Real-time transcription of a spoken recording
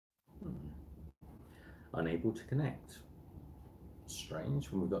unable to connect.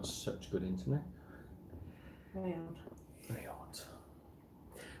 Strange when we've got such good internet. Very odd. Very odd.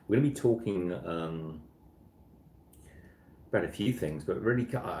 We're going to be talking about a few things, but really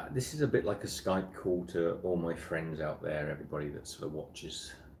this is a bit like a Skype call to all my friends out there, everybody that sort of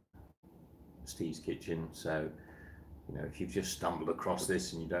watches Steve's Kitchen. So, you know, if you've just stumbled across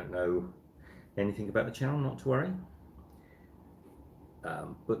this and you don't know anything about the channel, not to worry.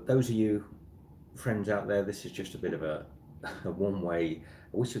 But those of you friends out there, this is just a bit of a one-way.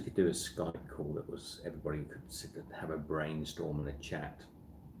 I wish we could do a Skype call that was everybody could sit and have a brainstorm and a chat.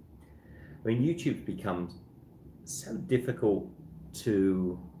 I mean, YouTube's become so difficult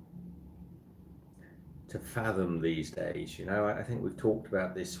to fathom these days. You know, I think we've talked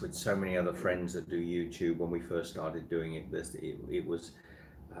about this with so many other friends that do YouTube. When we first started doing it, it was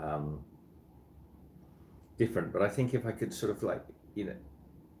different. But I think if I could sort of like, you know,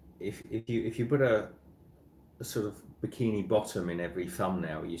 if you put a sort of bikini bottom in every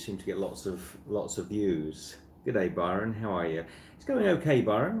thumbnail, you seem to get lots of views. G'day Byron, how are you? It's going okay,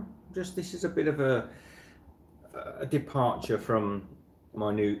 Byron. Just this is a bit of a departure from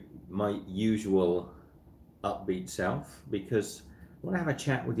my usual upbeat self, because I want to have a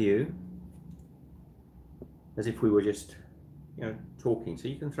chat with you as if we were just, you know, talking. So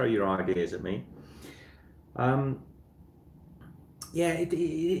you can throw your ideas at me. Yeah, it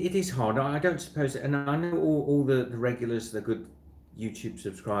is hard. I don't suppose, and I know all the regulars, the good YouTube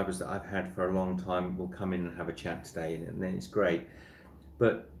subscribers that I've had for a long time will come in and have a chat today, and then it's great.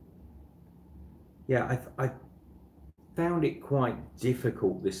 But yeah, I found it quite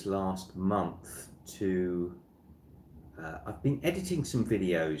difficult this last month to, I've been editing some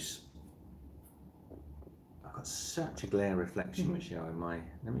videos. I've got such a glare reflection, Michelle, in my,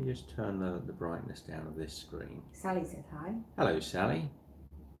 let me just turn the brightness down of this screen. Sally said hi. Hello, Sally.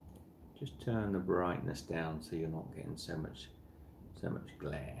 Just turn the brightness down so you're not getting so much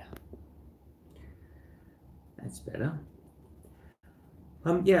glare. That's better.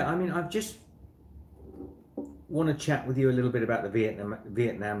 Yeah, I mean, I've just want to chat with you a little bit about the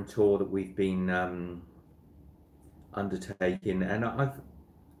Vietnam tour that we've been undertaking, and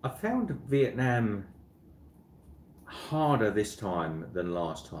I've found Vietnam harder this time than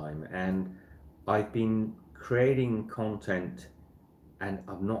last time, and I've been creating content and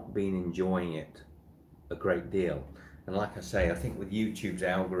I've not been enjoying it a great deal. And like I say, I think with YouTube's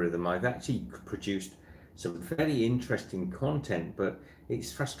algorithm, I've actually produced some very interesting content, but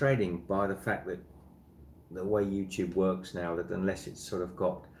it's frustrating by the fact that the way YouTube works now, that unless it's sort of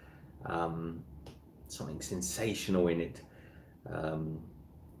got something sensational in it,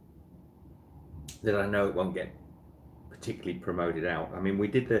 that I know it won't get particularly promoted out. I mean,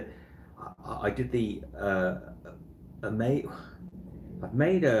 I've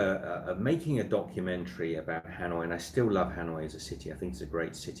made making a documentary about Hanoi, and I still love Hanoi as a city. I think it's a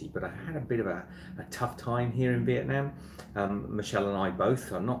great city, but I had a bit of a tough time here in Vietnam. Michelle and I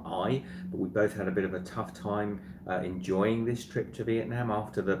both, not I, but we both had a bit of a tough time enjoying this trip to Vietnam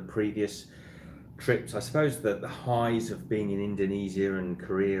after the previous trips. I suppose that the highs of being in Indonesia and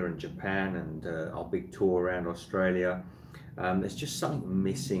Korea and Japan and our big tour around Australia, there's just something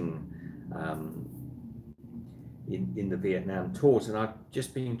missing in the Vietnam tours, and I've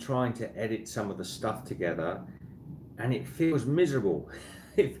just been trying to edit some of the stuff together, and it feels miserable.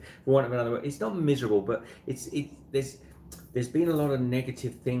 If for want of another word, it's not miserable, but there's been a lot of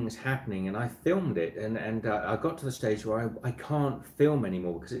negative things happening, and I filmed it, and I got to the stage where I can't film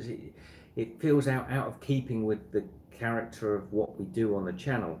anymore because it feels out of keeping with the character of what we do on the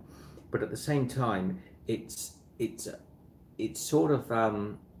channel. But at the same time, it's sort of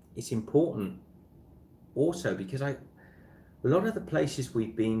it's important also because a lot of the places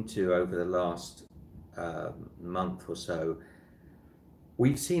we've been to over the last month or so,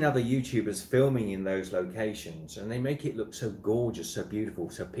 we've seen other YouTubers filming in those locations, and they make it look so gorgeous, so beautiful,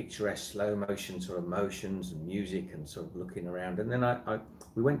 so picturesque, slow motion sort of motions and music and sort of looking around. And then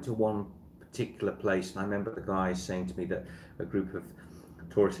we went to one particular place, and I remember the guys saying to me that a group of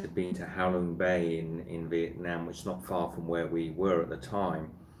tourists had been to Ha Long Bay in Vietnam, which is not far from where we were at the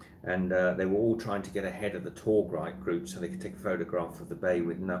time. And they were all trying to get ahead of the tour guide group so they could take a photograph of the bay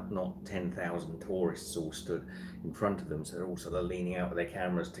with not 10,000 tourists all stood in front of them. So they're all sort of leaning out with their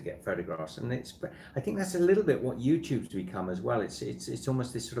cameras to get photographs. And I think that's a little bit what YouTube's become as well. It's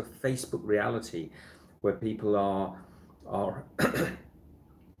almost this sort of Facebook reality where people are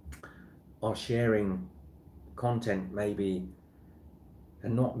sharing content maybe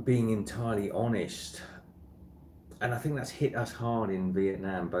and not being entirely honest. And I think that's hit us hard in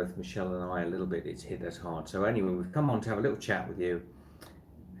Vietnam, both Michelle and I a little bit. It's hit us hard. So anyway, we've come on to have a little chat with you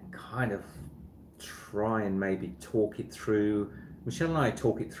and kind of try and maybe talk it through. Michelle and I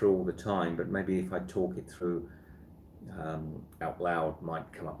talk it through all the time, but maybe if I talk it through out loud,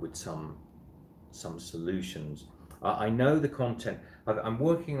 might come up with some solutions. I know the content. I'm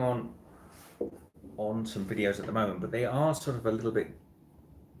working on some videos at the moment, but they are sort of a little bit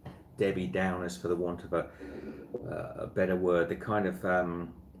Debbie Downers, for the want of a better word. The kind of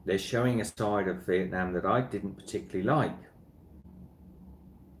they're showing a side of Vietnam that I didn't particularly like,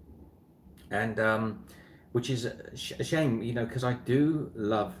 and which is a shame, you know, because I do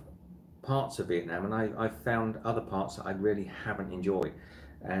love parts of Vietnam, and I've found other parts that I really haven't enjoyed,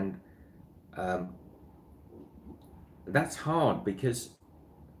 and that's hard because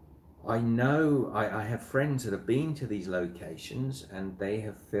I know I have friends that have been to these locations and they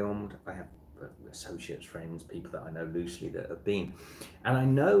have filmed. I have associates, friends, people that I know loosely that have been, and I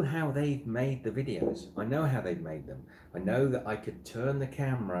know how they've made the videos. I know how they've made them. I know that I could turn the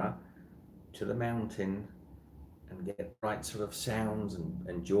camera to the mountain and get the right sort of sounds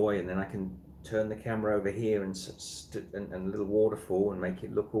and joy, and then I can turn the camera over here and a little waterfall and make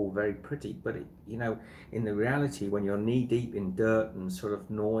it look all very pretty. But it, you know, in the reality, when you're knee deep in dirt and sort of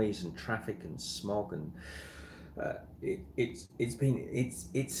noise and traffic and smog, and it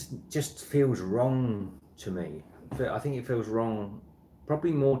just feels wrong to me. I think it feels wrong,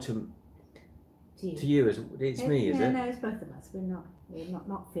 probably more to you as it's me, is it? No, it's both of us. We're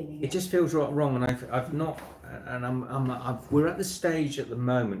not feeling it. It just feels wrong, and I've not, and we're at the stage at the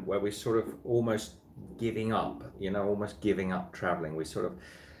moment where we're sort of almost giving up, you know, almost giving up traveling. We sort of,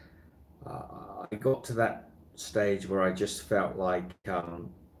 I got to that stage where I just felt like I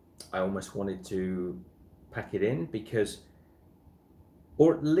almost wanted to pack it in, because,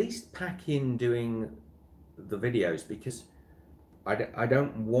 or at least pack in doing the videos, because I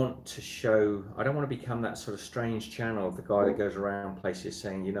don't want to show, I don't want to become that sort of strange channel of the guy that goes around places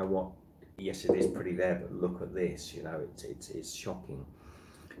saying, you know what, yes, it is pretty there, but look at this, you know, it's shocking.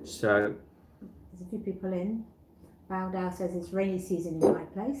 So there's a few people in. Baldau says it's rainy season in my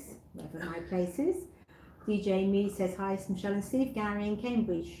place, wherever my place is. DJ Me says hi, it's Michelle and Steve. Gary in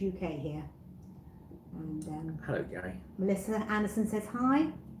Cambridge, UK here. And hello, Gary. Melissa Anderson says hi.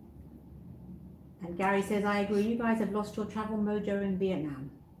 And Gary says, I agree, you guys have lost your travel mojo in Vietnam.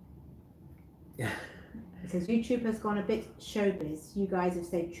 Yeah. He says, YouTube has gone a bit showbiz. You guys have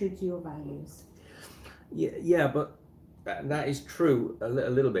stayed true to your values. Yeah, but that is true a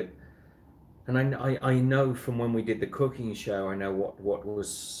little bit. And I know from when we did the cooking show, I know what was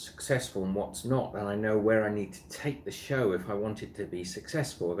successful and what's not. And I know where I need to take the show if I want it to be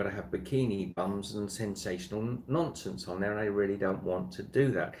successful. I've got to have bikini bums and sensational nonsense on there, and I really don't want to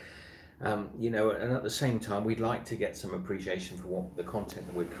do that. You know, and at the same time, we'd like to get some appreciation for what the content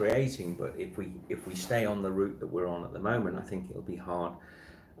that we're creating. But if we stay on the route that we're on at the moment, I think it'll be hard.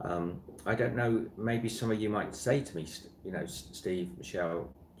 I don't know. Maybe some of you might say to me, you know, Steve,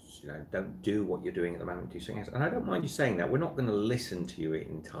 Michelle, you know, don't do what you're doing at the moment. Do something else. And I don't mind you saying that. We're not going to listen to you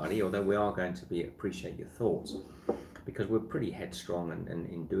entirely, although we are going to appreciate your thoughts, because we're pretty headstrong and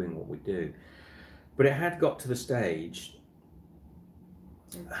in doing what we do. But it had got to the stage.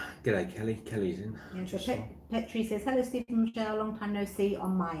 G'day, Kelly. Kelly's in. Yeah, so Petri says, hello, Steve and Michelle. Long time no see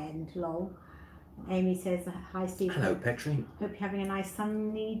on my end, lol. Amy says, hi, Steve. Hello, Petri. Hope you're having a nice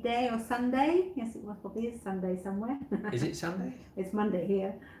sunny day or Sunday. Yes, it probably is Sunday somewhere. Is it Sunday? It's Monday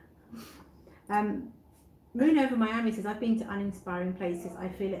here. Moon over Miami says, I've been to uninspiring places. I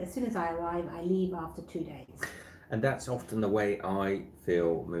feel it as soon as I arrive, I leave after 2 days. And that's often the way I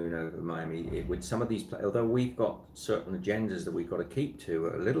feel, Moon over Miami, with some of these, although we've got certain agendas that we've got to keep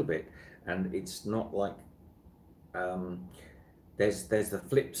to a little bit, and it's not like, there's the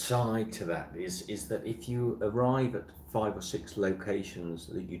flip side to that, is that if you arrive at 5 or 6 locations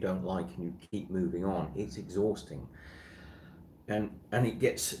that you don't like and you keep moving on, it's exhausting. And it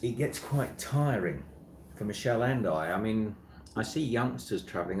gets quite tiring for Michelle and I. I mean, I see youngsters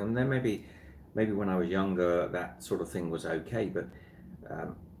traveling, and then maybe when I was younger that sort of thing was okay, but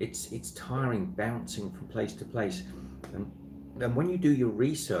it's tiring bouncing from place to place. And when you do your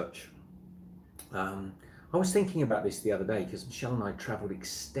research, I was thinking about this the other day, because Michelle and I travelled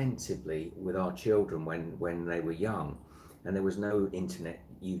extensively with our children when they were young, and there was no internet,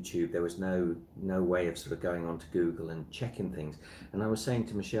 YouTube, there was no way of sort of going onto Google and checking things. And I was saying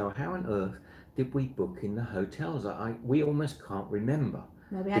to Michelle, how on earth did we book in the hotels? We almost can't remember.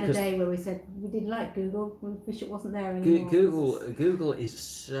 No, we had a day where we said we did like Google. We wish it wasn't there anymore. Google is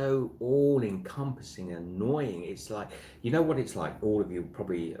so all-encompassing and annoying. It's like, you know what it's like. All of you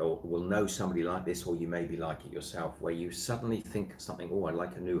probably will know somebody like this, or you maybe like it yourself, where you suddenly think of something. Oh, I'd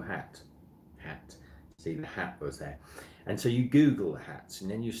like a new hat. See, the hat was there, And so you Google the hats,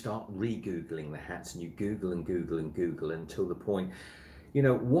 and then you start re-Googling the hats, and you Google and Google and Google until the point, you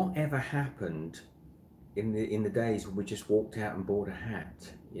know, whatever happened in the days when we just walked out and bought a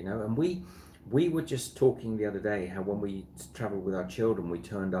hat, you know. And we were just talking the other day how when we traveled with our children, we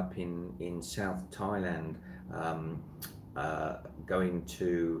turned up in South Thailand, going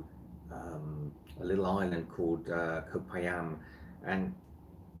to a little island called Koh Payam, and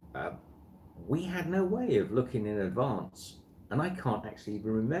we had no way of looking in advance. And I can't actually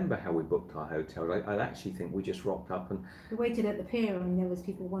even remember how we booked our hotel. I actually think we just rocked up and We waited at the pier and there was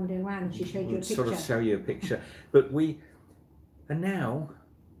people wandering around and she showed you a picture. sort of show you a picture. But now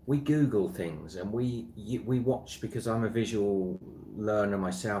we Google things, and we watch, because I'm a visual learner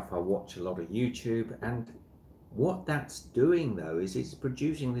myself, I watch a lot of YouTube, and what that's doing though is it's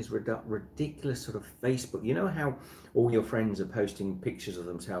producing this ridiculous sort of Facebook. You know how all your friends are posting pictures of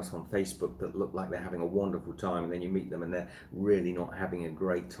themselves on Facebook that look like they're having a wonderful time, and then you meet them and they're really not having a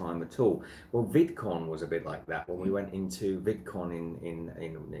great time at all. Well, VidCon was a bit like that. When we went into VidCon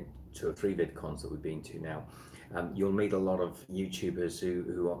in 2 or 3 VidCons that we've been to now, you'll meet a lot of YouTubers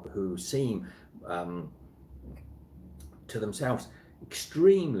who seem to themselves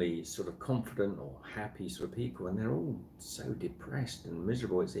extremely sort of confident or happy sort of people, and they're all so depressed and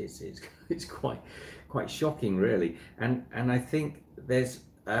miserable. It's quite shocking, really. And I think there's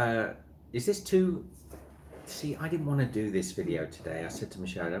is this too, see, I didn't want to do this video today. I said to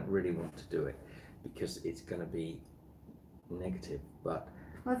Michelle, I don't really want to do it because it's going to be negative. But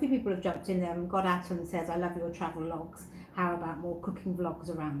well, a few people have jumped in there, and God Atom says, I love your travel logs. How about more cooking vlogs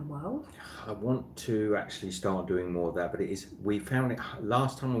around the world? I want to actually start doing more of that, but we found it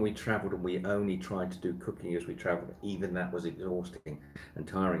last time when we traveled and we only tried to do cooking as we traveled, even that was exhausting and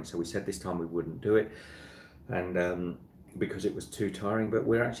tiring. So we said this time we wouldn't do it, and because it was too tiring. But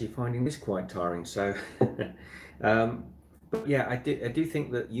we're actually finding this quite tiring. So but yeah, I do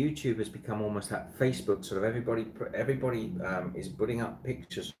think that YouTube has become almost that Facebook sort of everybody is putting up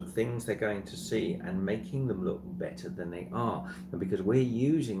pictures of things they're going to see and making them look better than they are. And because we're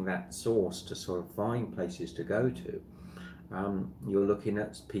using that source to sort of find places to go to, you're looking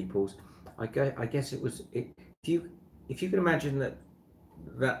at people's, I guess it was, if you can imagine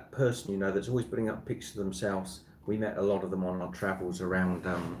that person, you know, that's always putting up pictures of themselves. We met a lot of them on our travels around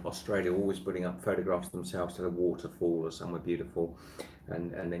Australia, always putting up photographs of themselves at a waterfall or somewhere beautiful,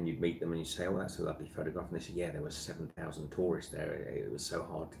 and then you'd meet them and you say, oh, that's a lovely photograph, and they say, yeah, there was 7,000 tourists there, it was so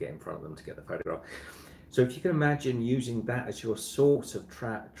hard to get in front of them to get the photograph. So if you can imagine using that as your source of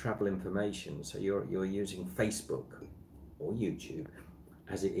travel information, so you're using Facebook or YouTube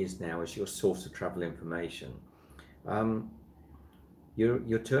as it is now as your source of travel information,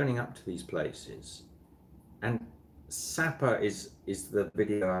 you're turning up to these places. And Sapa is the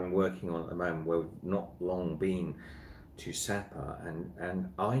video I'm working on at the moment, where we've not long been to Sapa, and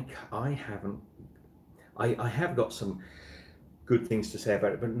I have got some good things to say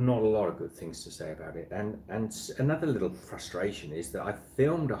about it, but not a lot of good things to say about it. And another little frustration is that I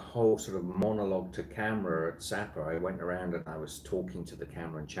filmed a whole sort of monologue to camera at Sapa. I went around and I was talking to the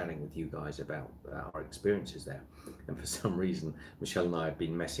camera and chatting with you guys about our experiences there. And for some reason, Michelle and I had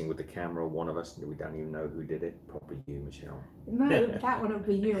been messing with the camera, one of us, we don't even know who did it, probably you, Michelle. No, that one would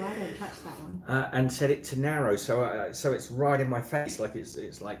be you, I don't touch that one. And set it to narrow, so it's right in my face, like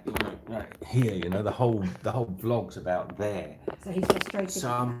it's like, you know, right here, you know, the whole vlog's about there. So he's frustrated.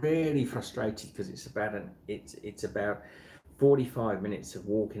 So I'm really frustrated because it's about 45 minutes of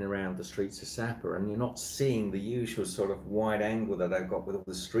walking around the streets of Sapa, and you're not seeing the usual sort of wide angle that I've got with all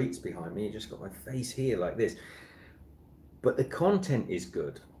the streets behind me. You just got my face here like this. But the content is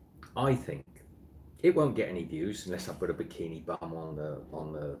good, I think. It won't get any views unless I put a bikini bum on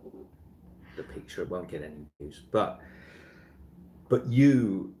the picture. It won't get any views. But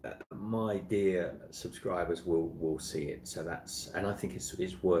you, my dear subscribers, will see it. So and I think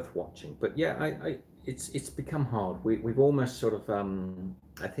it's worth watching. But yeah, it's become hard. We've almost sort of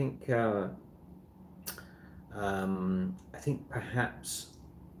I think perhaps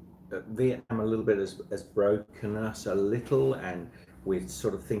Vietnam a little bit has broken us a little, and we're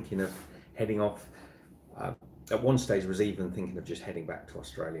sort of thinking of heading off. At one stage was even thinking of just heading back to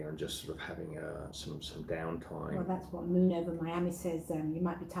Australia and just sort of having some downtime. Well, that's what Moon Over Miami says. You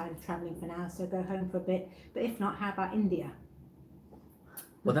might be tired of travelling for now, so go home for a bit. But if not, how about India?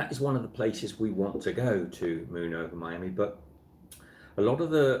 Well, that is one of the places we want to go to, Moon Over Miami. But a lot of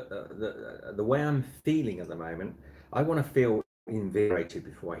the way I'm feeling at the moment, I want to feel invigorated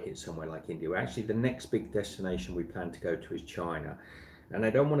before I hit somewhere like India. Actually, the next big destination we plan to go to is China. And I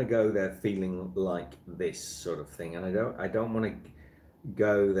don't want to go there feeling like this sort of thing, and I don't want to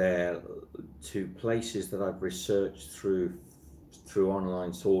go there to places that I've researched through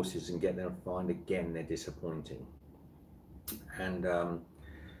online sources and get there and find again they're disappointing. And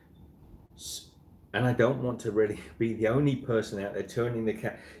and I don't want to really be the only person out there turning the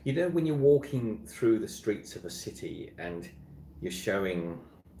camera. You know, when you're walking through the streets of a city and you're showing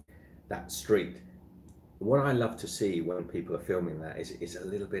that street, what I love to see when people are filming that is a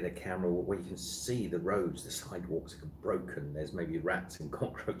little bit of camera where you can see the roads, the sidewalks are broken, there's maybe rats and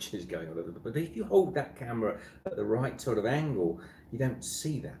cockroaches going on, but if you hold that camera at the right sort of angle, you don't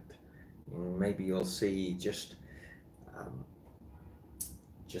see that. Maybe you'll see just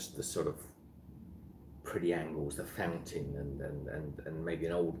the sort of pretty angles, the fountain, and maybe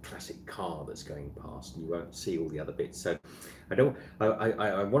an old classic car that's going past, and you won't see all the other bits. So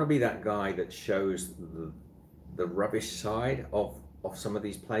I want to be that guy that shows the rubbish side of some of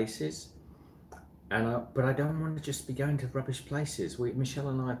these places, but I don't want to just be going to rubbish places. Michelle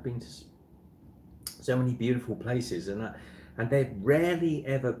and I have been to so many beautiful places, and they're rarely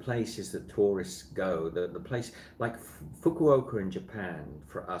ever places that tourists go. The place like Fukuoka in Japan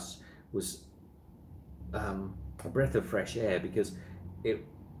for us was a breath of fresh air, because it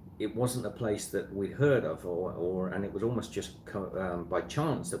wasn't a place that we'd heard of, and it was almost just by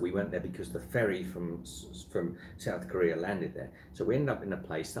chance that we went there, because the ferry from South Korea landed there. So we ended up in a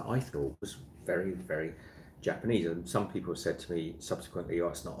place that I thought was very, very Japanese. And some people have said to me subsequently, "Oh,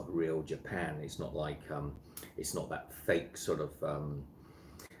 it's not a real Japan. It's not like it's not that fake sort of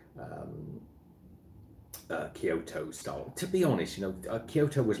Kyoto style." To be honest,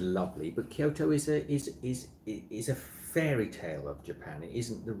 Kyoto was lovely, but Kyoto is a fairy tale of Japan. It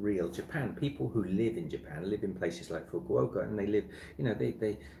isn't the real Japan. People who live in Japan live in places like Fukuoka, and they live,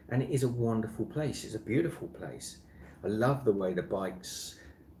 and it is a wonderful place. It's a beautiful place. I love the way the bikes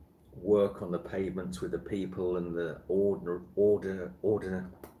work on the pavements with the people, and the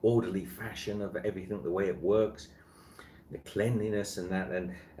orderly fashion of everything, the way it works, the cleanliness, and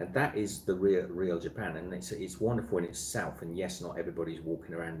that is the real Japan. And it's wonderful in itself. And yes, not everybody's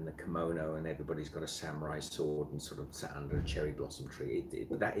walking around in a kimono and everybody's got a samurai sword and sort of sat under a cherry blossom tree.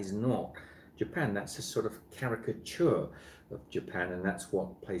 That is not Japan. That's a sort of caricature of Japan, and that's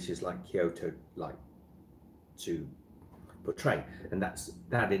what places like Kyoto like to portray. And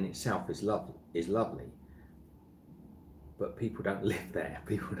that in itself is lovely. But people don't live there.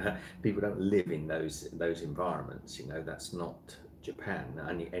 People don't live in those environments. That's not Japan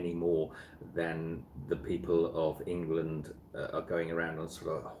any more than the people of England are going around on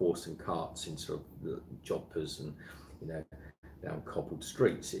sort of horse and carts in sort of joppers and down cobbled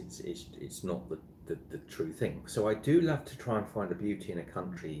streets. It's not the true thing. So I do love to try and find the beauty in a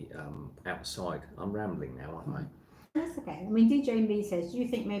country outside. I'm rambling now, aren't I? That's okay. I mean, DJ Me says, do you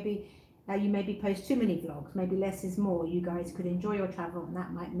think maybe you maybe post too many vlogs, maybe less is more? You guys could enjoy your travel, and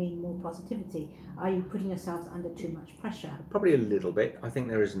that might mean more positivity. Are you putting yourselves under too much pressure? Probably a little bit. I think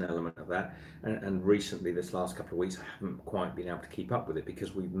there is an element of that. And recently, this last couple of weeks, I haven't quite been able to keep up with it,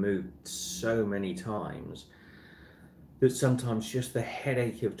 because we've moved so many times that sometimes just the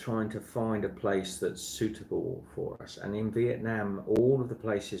headache of trying to find a place that's suitable for us. And in Vietnam, all of the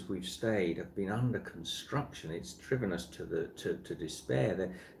places we've stayed have been under construction. It's driven us to despair.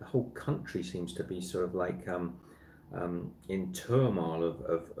 The whole country seems to be sort of like in turmoil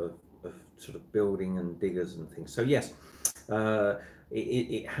of sort of building and diggers and things. So yes,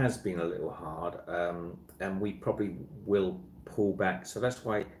 it has been a little hard, and we probably will pull back. So that's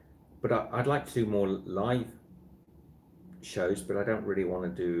why, but I'd like to do more live shows, but I don't really want to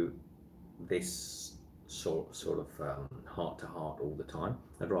do this sort of heart to heart all the time.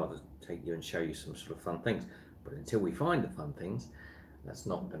 I'd rather take you and show you some sort of fun things, but until we find the fun things, that's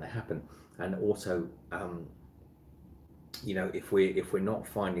not going to happen. And also, if we're not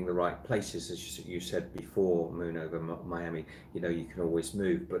finding the right places, as you said before, Moon over Miami, you can always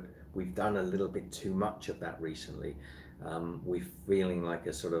move, but we've done a little bit too much of that recently. We're feeling like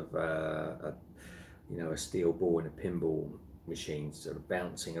a sort of a steel ball in a pinball machine, sort of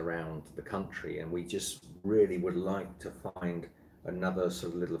bouncing around the country, and we just really would like to find another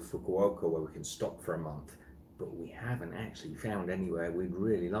sort of little Fukuoka where we can stop for a month, but we haven't actually found anywhere we'd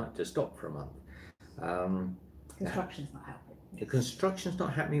really like to stop for a month. Construction's not helping. The construction's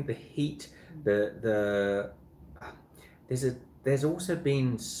not happening. The heat, there's also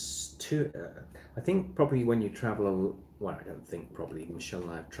been I think probably when you travel, well, I don't think probably, Michelle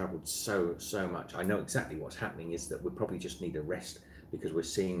and I have travelled so much. I know exactly what's happening is that we probably just need a rest, because we're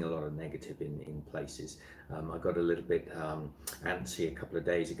seeing a lot of negative in places. I got a little bit antsy a couple of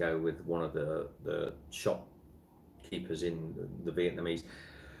days ago with one of the shopkeepers in the Vietnamese,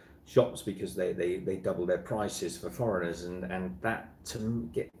 shops because they double their prices for foreigners, and that to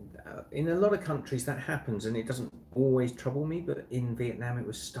get in a lot of countries that happens, and it doesn't always trouble me, but in Vietnam it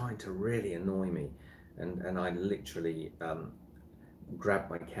was starting to really annoy me, and I literally grabbed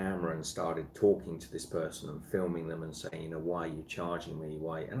my camera and started talking to this person and filming them and saying, you know, why are you charging me?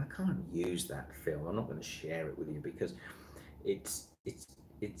 Why? And I can't use that film. I'm not going to share it with you because it's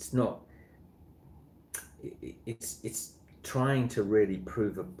not. It's trying to really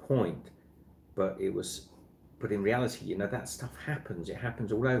prove a point, but in reality, you know, that stuff happens. It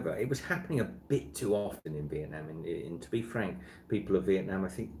happens all over. It was happening a bit too often in Vietnam. And to be frank, people of Vietnam, I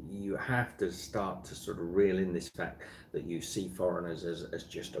think you have to start to sort of reel in this fact that you see foreigners as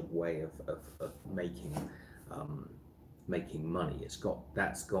just a way of making money.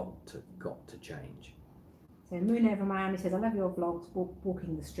 That's got to change. So Moon over Miami says, I love your vlogs,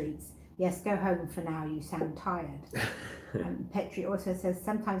 walking the streets. Yes, go home for now, you sound tired. Petri also says,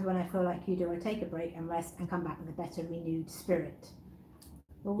 sometimes when I feel like you do, I take a break and rest and come back with a better renewed spirit.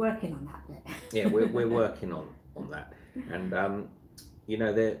 We're working on that bit. Yeah, we're working on that. And, you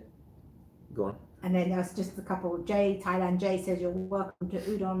know, they're... Go on. And then there's just a couple. Thailand Jay says, you're welcome to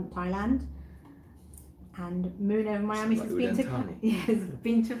Udon, Thailand. And Moon over Miami says, been to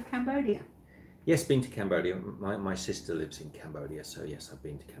Cambodia. Yes, been to Cambodia. My sister lives in Cambodia, so yes, I've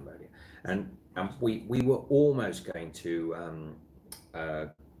been to Cambodia. And we were almost going to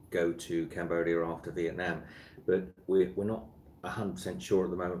go to Cambodia after Vietnam, but we're not 100% sure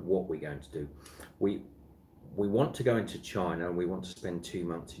at the moment what we're going to do. We want to go into China, and we want to spend 2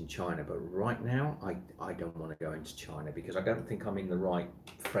 months in China, but right now I don't want to go into China because I don't think I'm in the right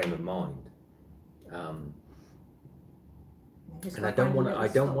frame of mind. And I don't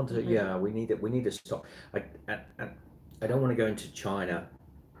want to. Yeah, we need to stop. I don't want to go into China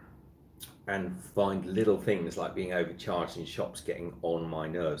and find little things like being overcharged in shops getting on my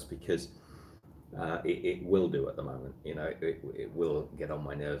nerves, because it will do at the moment. You know, it will get on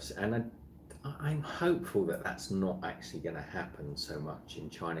my nerves, and I'm hopeful that that's not actually going to happen so much in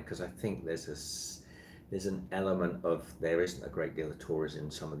China, because I think there's an element of there isn't a great deal of tourism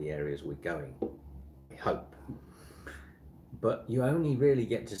in some of the areas we're going. I hope. But you only really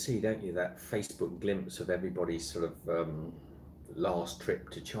get to see, don't you, that Facebook glimpse of everybody's sort of last trip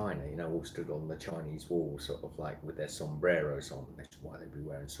to China, you know, all stood on the Chinese wall, sort of like with their sombreros on. That's why they'd be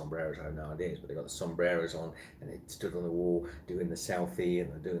wearing sombreros, I have no idea, but they got the sombreros on and they stood on the wall doing the selfie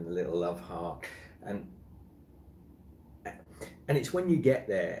and they're doing the little love heart. And it's when you get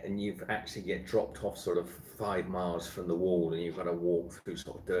there and you've actually get dropped off sort of 5 miles from the wall, and you've got to walk through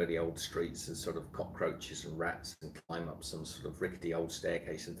sort of dirty old streets and sort of cockroaches and rats and climb up some sort of rickety old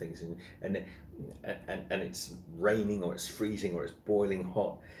staircase and things, and it's raining or it's freezing or it's boiling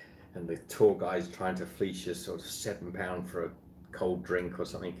hot, and the tour guide's trying to fleece you sort of £7 for a cold drink or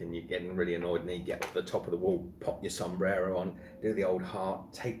something, and you're getting really annoyed, and then you get up the top of the wall, pop your sombrero on, do the old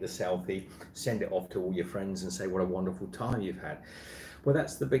heart, take the selfie, send it off to all your friends and say what a wonderful time you've had. Well,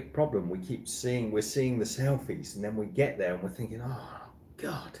 that's the big problem. We're seeing the selfies, and then we get there and we're thinking, oh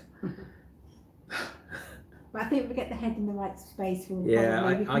God. But I think we get the head in the right space. Yeah,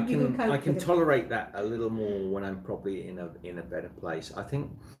 I can tolerate that a little more when I'm probably in a better place. I think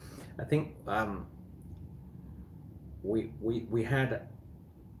we had.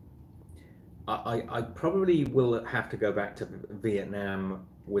 I probably will have to go back to Vietnam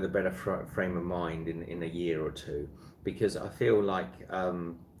with a better frame of mind in a year or two, because I feel like I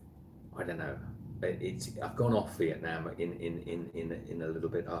don't know. I've gone off Vietnam in a little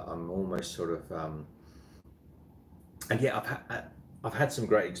bit. I'm almost sort of and yeah, I've had some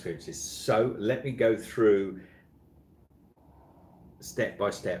great experiences. So let me go through step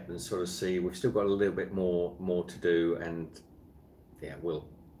by step and sort of see. We've still got a little bit more to do, and yeah, we'll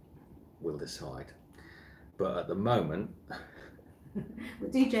decide. But at the moment, well,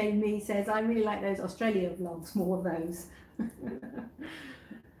 DJ Me says, I really like those Australia vlogs, more of those.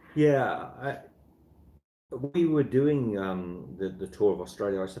 Yeah, we were doing the tour of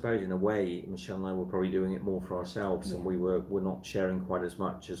Australia. I suppose in a way, Michelle and I were probably doing it more for ourselves, yeah. And we're not sharing quite as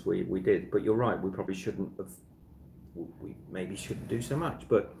much as we did. But you're right, we probably shouldn't have. We maybe shouldn't do so much.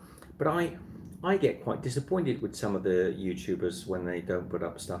 But I get quite disappointed with some of the YouTubers when they don't put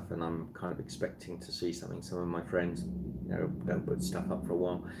up stuff, and I'm kind of expecting to see something. Some of my friends, you know, don't put stuff up for a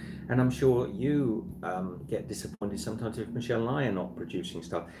while, and I'm sure you get disappointed sometimes if Michelle and I are not producing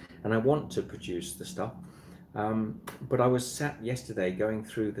stuff. And I want to produce the stuff, but I was sat yesterday going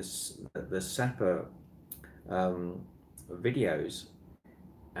through the Sapper videos,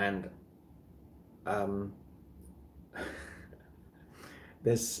 and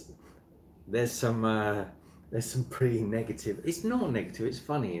there's some there's some pretty negative. It's not negative. It's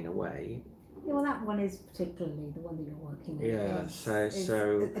funny in a way. Yeah, well, that one is particularly the one that you're working with. Yeah. Is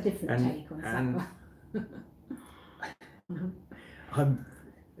So a different take on supper.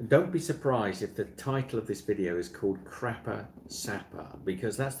 Don't be surprised if the title of this video is called Crapper Sapper,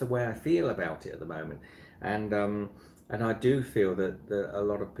 because that's the way I feel about it at the moment. And I do feel that a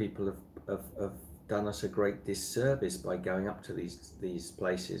lot of people have done us a great disservice by going up to these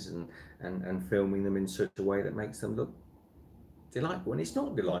places and filming them in such a way that makes them look delightful. And it's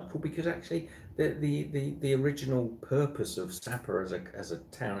not delightful, because actually the original purpose of Sapper as a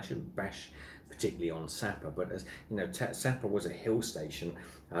town, I shouldn't bash particularly on Sapper, but as you know, Sapper was a hill station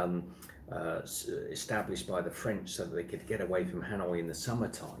established by the French so that they could get away from Hanoi in the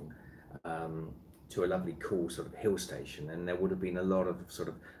summertime to a lovely cool sort of hill station, and there would have been a lot of sort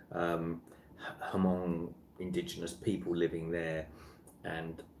of Hmong indigenous people living there,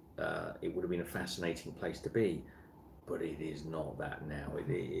 and it would have been a fascinating place to be. But it is not that now.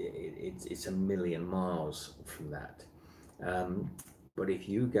 It's a million miles from that. But if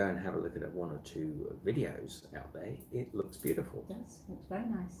you go and have a look at one or two videos out there, it looks beautiful. Yes, looks very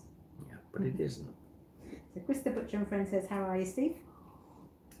nice. Yeah, but it isn't. So Chris the Butcher and Friend says, how are you, Steve?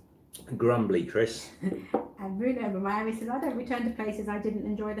 Grumbly, Chris. And Bruno over Miami says, I don't return to places I didn't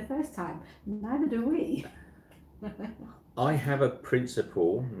enjoy the first time. Neither do we. I have a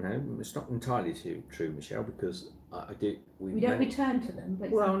principle. No, it's not entirely true, Michelle, because I do. We don't return to them.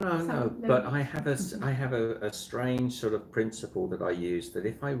 But well, no. But I have a strange sort of principle that I use, that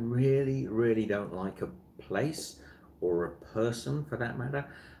if I really, really don't like a place or a person, for that matter,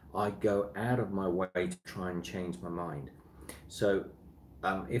 I go out of my way to try and change my mind. So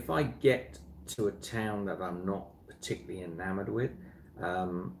if I get to a town that I'm not particularly enamored with,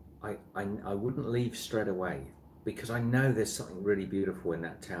 I wouldn't leave straight away, because I know there's something really beautiful in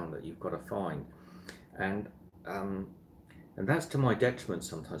that town that you've got to find. And that's to my detriment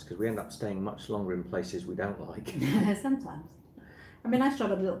sometimes, because we end up staying much longer in places we don't like. Sometimes. I mean, I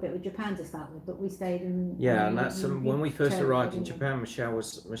struggled a little bit with Japan to start with, but we stayed in. Yeah, and that's when we first arrived in Japan. Michelle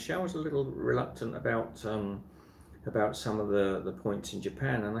was a little reluctant about some of the points in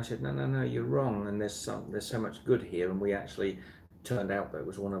Japan, and I said, no, you're wrong. And there's so much good here, and we actually turned out that it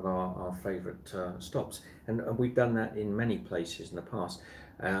was one of our favourite stops, and we've done that in many places in the past.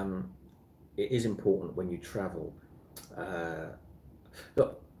 It is important when you travel.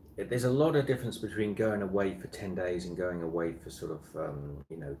 Look, there's a lot of difference between going away for 10 days and going away for sort of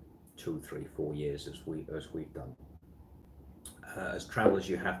 2, 3, 4 years as we've done. As travelers,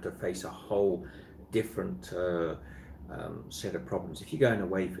 you have to face a whole different set of problems. If you're going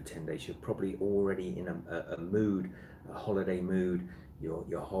away for 10 days, you're probably already in a mood, a holiday mood.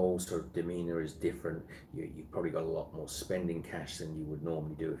 Your whole sort of demeanor is different. You've probably got a lot more spending cash than you would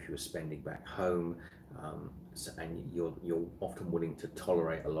normally do if you were spending back home, and you're often willing to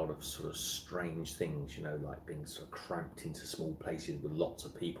tolerate a lot of sort of strange things, like being sort of cramped into small places with lots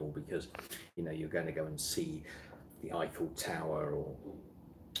of people, because you're going to go and see the Eiffel Tower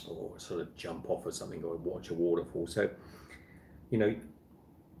or sort of jump off or something, or watch a waterfall. So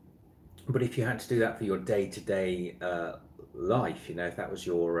but if you had to do that for your day-to-day life, if that was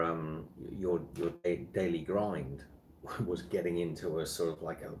your daily grind, was getting into a sort of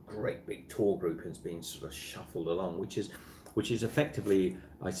like a great big tour group and being sort of shuffled along, which is effectively,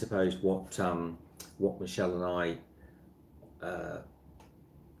 I suppose, what Michelle and I,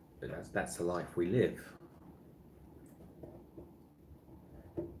 that's the life we live.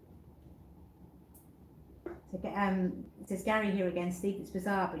 So, it says Gary here again, Steve, it's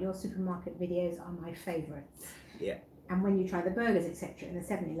bizarre, but your supermarket videos are my favourites. Yeah. And when you try the burgers, etc., in the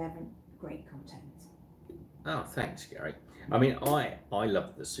 7-Eleven, great content. Oh, thanks, Gary. I mean, I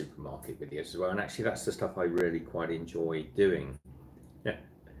love the supermarket videos as well, and actually that's the stuff I really quite enjoy doing. Yeah.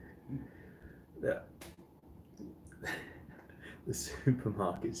 The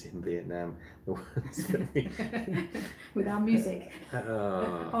supermarkets in Vietnam, the ones that we... with our music.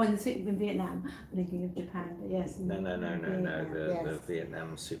 In Vietnam, I'm thinking of Japan, but yes. No, the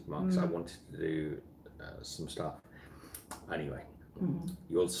Vietnam supermarkets. I wanted to do some stuff. Anyway,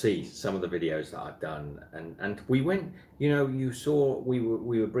 you'll see some of the videos that I've done, and we went. You saw we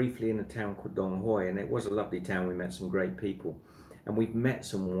were briefly in a town called Dong Hoi, and it was a lovely town. We met some great people, and we've met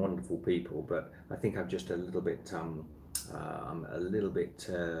some wonderful people. But I think I'm just a little bit. I'm a little bit,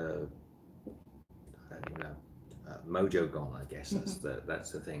 mojo gone. I guess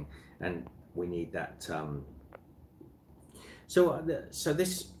that's the thing, and we need that. So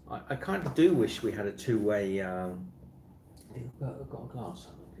this, I kind of do wish we had a two-way. I've got a glass.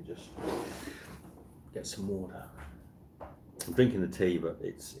 I can just get some water. I'm drinking the tea, but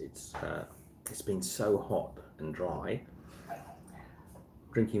it's it's been so hot and dry.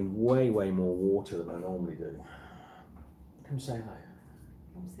 Drinking way more water than I normally do. Come say hi.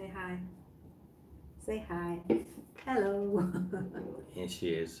 Come say hi. Say hi. Hello. Here she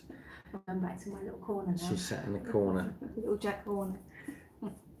is. I'm back to my little corner now. She's sat in the corner. Little Jack corner.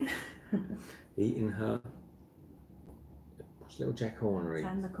 Eating her. What's little Jack Horner eat?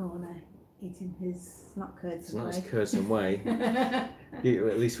 In the corner, eating his snot curds. It's not his curds and whey.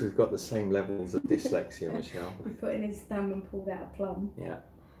 At least we've got the same levels of dyslexia, Michelle. We put in his thumb and pulled out a plum. Yeah.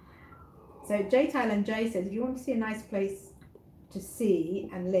 So J Thailand J says, if you want to see a nice place to see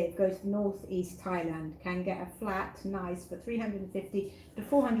and live, go to northeast Thailand. Can get a flat nice for 350 to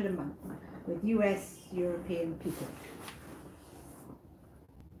 400 a month with US European people.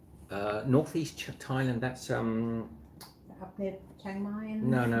 Northeast Thailand. That's Up near Chiang Mai? And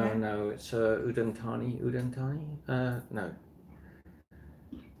no. It's Udon Thani. No.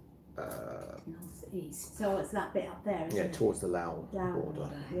 Northeast. So it's that bit up there, isn't it? Towards the Lao border.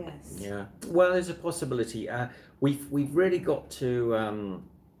 Yes. Yeah. Well, there's a possibility. We've really got to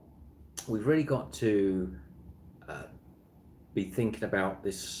be thinking about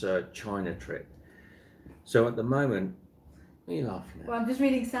this China trip. So at the moment, what are you laughing at? Well, I'm just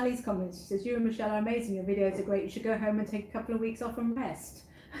reading Sally's comments. She says, you and Michelle are amazing. Your videos are great. You should go home and take a couple of weeks off and rest.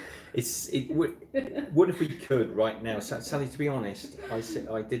 It would if we could right now. Sally, to be honest,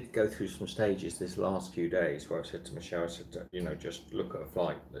 I did go through some stages this last few days where I said to Michelle, I said, just look at a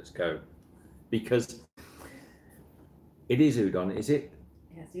flight, let's go, because it is udon, is it?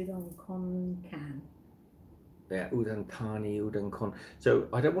 Yes, udon con can. Yeah, udon thani, udon con. So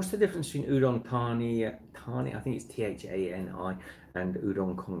what's the difference between udon thani? I think it's THANI, and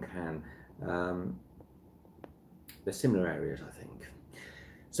udon con can. They're similar areas, I think.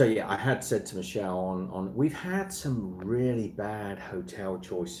 So yeah, I had said to Michelle on we've had some really bad hotel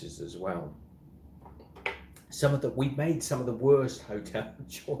choices as well. We've made some of the worst hotel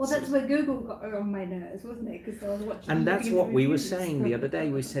choices. Well, that's where Google got on my nerves, wasn't it? Because I was watching. And that's what we were saying the other day.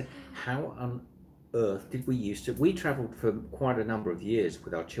 We said, how on earth did we used to? We travelled for quite a number of years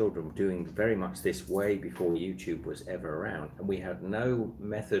with our children, doing very much this way before YouTube was ever around, and we had no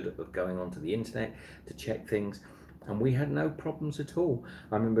method of going onto the internet to check things. And we had no problems at all.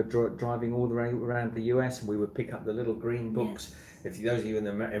 I remember driving all the way around the US, and we would pick up the little green books. Yes. If those of you in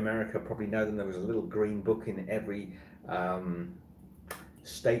America probably know them, there was a little green book in every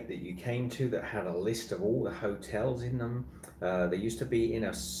state that you came to that had a list of all the hotels in them. They used to be in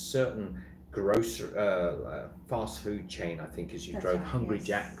a certain fast food chain, I think, as you drove, right, Hungry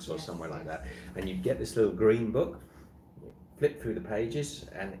Jack's or somewhere like that. And you'd get this little green book, flip through the pages,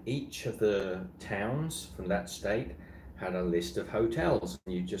 and each of the towns from that state had a list of hotels,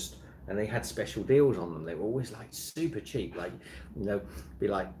 and they had special deals on them. They were always like super cheap, like be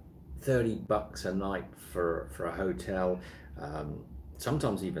like $30 a night for a hotel,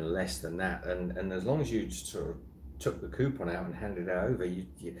 sometimes even less than that. And as long as you sort of took the coupon out and handed it over,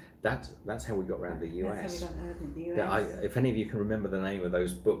 that's how we got around the US. That's how we got around the US. If any of you can remember the name of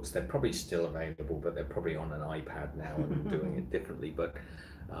those books, they're probably still available, but they're probably on an iPad now and doing it differently. But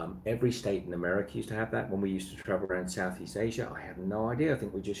every state in America used to have that. When we used to travel around Southeast Asia, I had no idea. I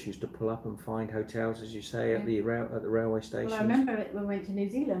think we just used to pull up and find hotels, as you say, at the railway station. Well, I remember when we went to New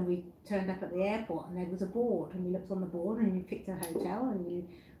Zealand, we turned up at the airport and there was a board, and we looked on the board and you picked a hotel, and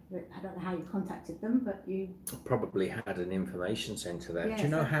I don't know how you contacted them, but you probably had an information centre there. Yes, do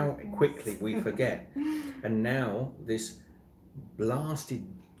you know how quickly we forget? And now this blasted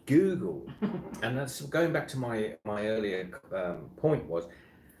Google, and that's going back to my earlier point, was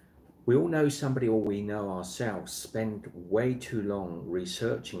we all know somebody, or we know ourselves, spend way too long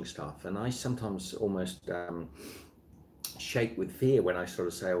researching stuff. And I sometimes almost shake with fear when I sort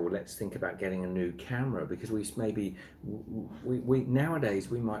of say, oh, let's think about getting a new camera, because we nowadays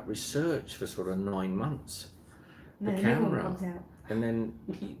we might research for sort of 9 months the camera, and then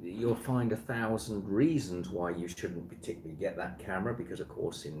you'll find 1,000 reasons why you shouldn't particularly get that camera, because of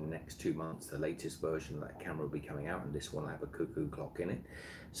course in the next 2 months the latest version of that camera will be coming out, and this one will have a cuckoo clock in it.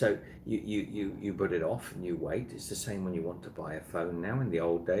 So you put it off and you wait. It's the same when you want to buy a phone now. In the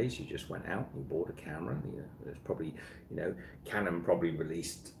old days, you just went out and you bought a camera. There's probably, Canon probably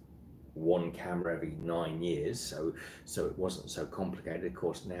released one camera every 9 years, so it wasn't so complicated. Of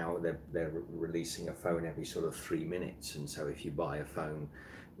course, now they're releasing a phone every sort of 3 minutes, and so if you buy a phone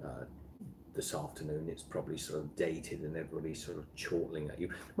this afternoon, it's probably sort of dated and everybody's sort of chortling at you.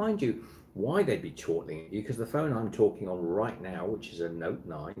 Mind you, why they'd be chortling at you, because the phone I'm talking on right now, which is a Note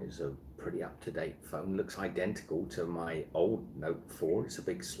 9, is a pretty up-to-date phone, looks identical to my old Note 4. It's a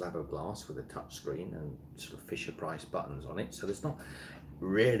big slab of glass with a touch screen and sort of Fisher-Price buttons on it, so there's not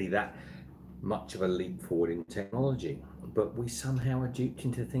really that much of a leap forward in technology, but we somehow are duped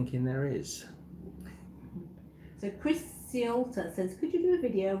into thinking there is. So Chris Ciolta says, could you do a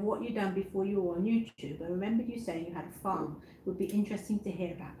video of what you've done before you were on YouTube? I remember you saying you had a farm. It would be interesting to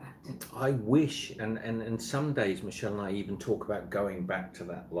hear about that. I wish, and some days Michelle and I even talk about going back to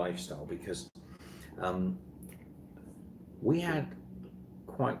that lifestyle, because we've had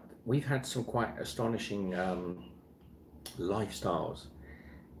some quite astonishing lifestyles,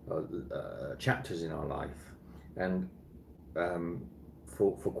 chapters in our life, and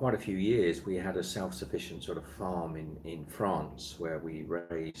for quite a few years we had a self-sufficient sort of farm in France, where we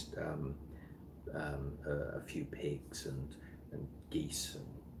raised a few pigs and geese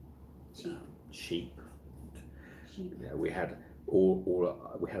and sheep. Yeah, we had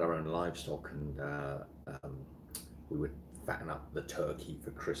we had our own livestock, and we would fatten up the turkey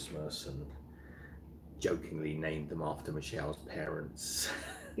for Christmas and jokingly named them after Michelle's parents.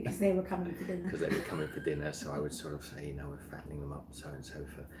 Because they were coming for dinner. Because they were coming for dinner, so I would sort of say, we're fattening them up so and so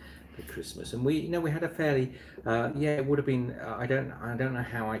for Christmas. And we had a fairly, it would have been. I don't know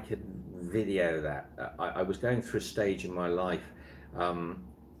how I could video that. I was going through a stage in my life. And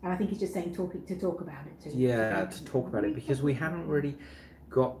I think he's just saying to talk about it too. Yeah, to talk about it, because we haven't really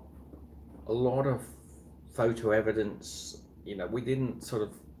got a lot of photo evidence. We didn't sort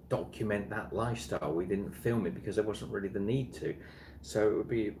of document that lifestyle. We didn't film it because there wasn't really the need to. So it would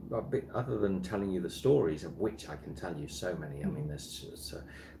be a bit, other than telling you the stories, of which I can tell you so many. I mean, there's just,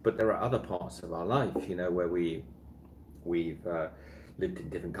 but there are other parts of our life, where we've lived in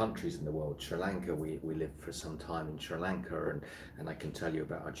different countries in the world. Sri Lanka, we lived for some time in Sri Lanka, and I can tell you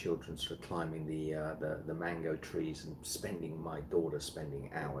about our children sort of climbing the mango trees, and my daughter spending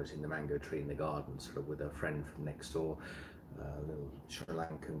hours in the mango tree in the garden, sort of with her friend from next door, a little Sri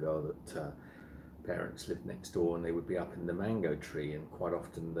Lankan girl that parents lived next door, and they would be up in the mango tree, and quite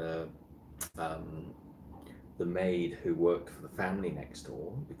often the maid who worked for the family next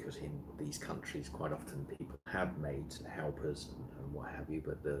door, because in these countries quite often people have maids and helpers and what have you,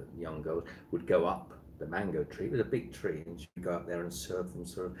 but the young girl would go up the mango tree. It was a big tree, and she'd go up there and serve them,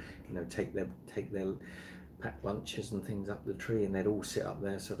 sort of take their packed lunches and things up the tree, and they'd all sit up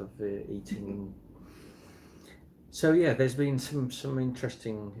there sort of eating. So yeah, there's been some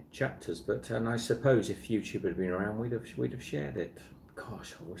interesting chapters, but and I suppose if YouTube had been around, we'd have shared it.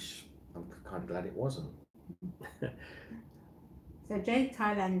 Gosh, I'm kind of glad it wasn't. So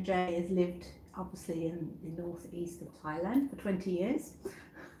Thailand Jay has lived obviously in the northeast of Thailand for 20 years.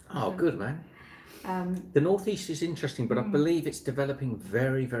 Oh, good man. The northeast is interesting, but I believe it's developing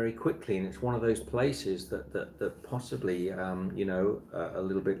very, very quickly, and it's one of those places that possibly a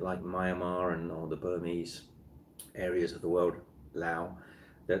little bit like Myanmar or the Burmese areas of the world, Laos,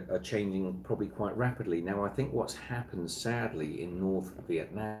 that are changing probably quite rapidly. Now, I think what's happened sadly in North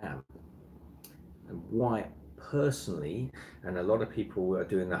Vietnam, and why personally, and a lot of people are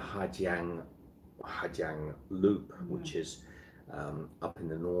doing the Hà Giang loop, which is up in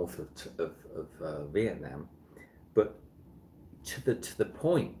the north of Vietnam, but to the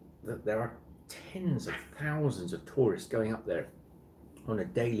point that there are tens of thousands of tourists going up there on a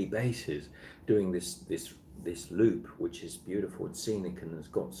daily basis, doing this loop, which is beautiful and scenic, and has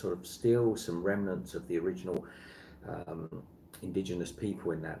got sort of still some remnants of the original indigenous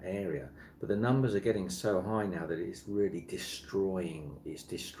people in that area. But the numbers are getting so high now that it's really destroying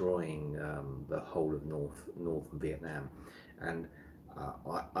the whole of North Vietnam. And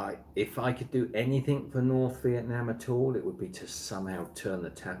if I could do anything for North Vietnam at all, it would be to somehow turn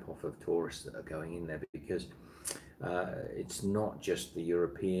the tap off of tourists that are going in there, because it's not just the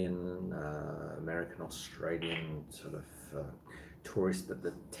European, American, Australian sort of tourists, but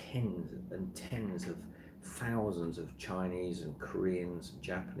the tens and tens of thousands of Chinese and Koreans and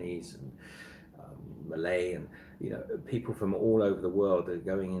Japanese and Malay, and people from all over the world that are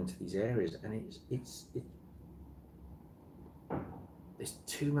going into these areas, and there's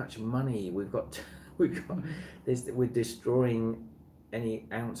too much money. We're destroying any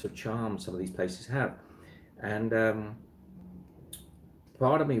ounce of charm some of these places have. And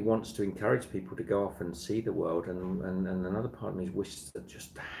part of me wants to encourage people to go off and see the world, and another part of me wishes that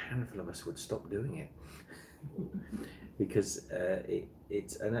just a handful of us would stop doing it, because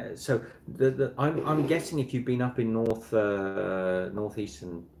so I'm guessing if you've been up in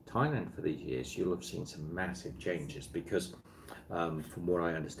northeastern Thailand for these years, you'll have seen some massive changes, because from what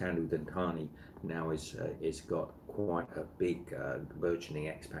I understand, Udon now is got quite a big burgeoning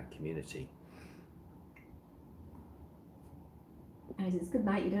expat community. And it's good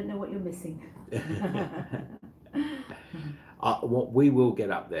night, you don't know what you're missing. what we will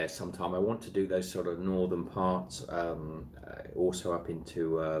get up there sometime. I want to do those sort of northern parts, also up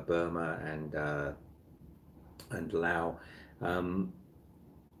into Burma and Laos.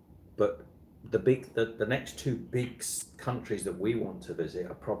 But the next two big countries that we want to visit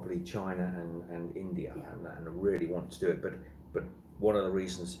are probably China and India, and I really want to do it. But one of the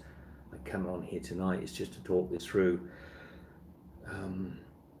reasons I come on here tonight is just to talk this through.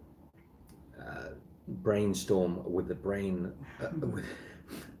 Brainstorm with the brain,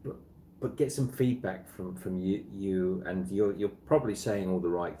 but get some feedback from you, and you're probably saying all the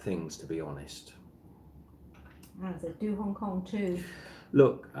right things, to be honest. So do Hong Kong too.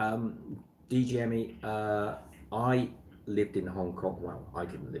 Look, DGME, I lived in Hong Kong. Well, I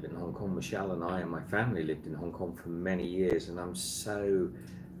didn't live in Hong Kong. Michelle and I and my family lived in Hong Kong for many years, and I'm so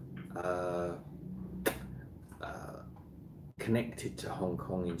connected to Hong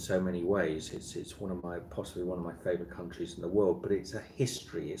Kong in so many ways. It's possibly one of my favorite countries in the world, but it's a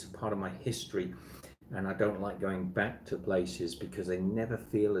history. It's a part of my history, and I don't like going back to places because they never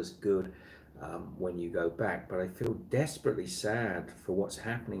feel as good when you go back. But I feel desperately sad for what's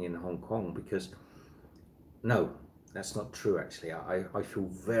happening in Hong Kong, because no, that's not true actually. I feel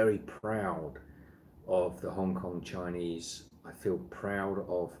very proud of the Hong Kong Chinese. I feel proud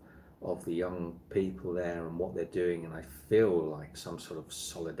of the young people there and what they're doing, and I feel like some sort of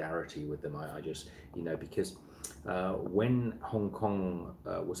solidarity with them. I just, because when Hong Kong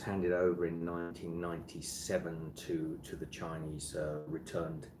was handed over in 1997 to the Chinese,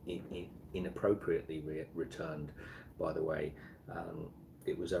 returned inappropriately returned, by the way.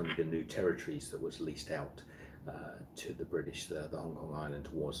 It was only the new territories that was leased out to the British. The Hong Kong island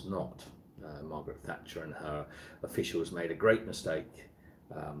was not. Margaret Thatcher and her officials made a great mistake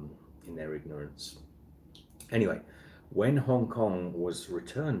in their ignorance. Anyway, when Hong Kong was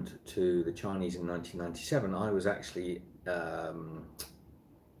returned to the Chinese in 1997, I was actually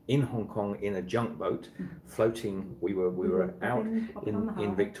in Hong Kong in a junk boat, floating. We were out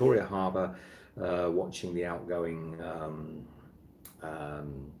in Victoria Harbour, watching the outgoing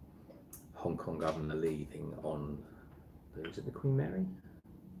Hong Kong governor leaving on, is it the Queen Mary?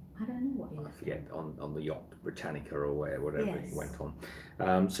 I don't know what I forget, on the yacht Britannica or whatever Yes. it went on.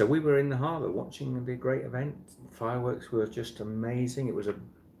 So we were in the harbour watching the great event. Fireworks were just amazing. It was a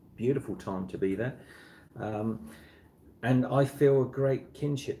beautiful time to be there. And I feel a great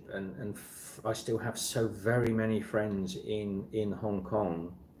kinship, and I still have so very many friends in Hong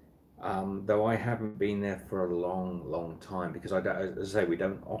Kong, though I haven't been there for a long time, because as I say, we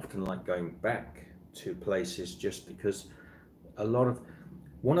don't often like going back to places, just because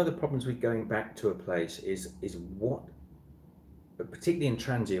one of the problems with going back to a place is what, particularly in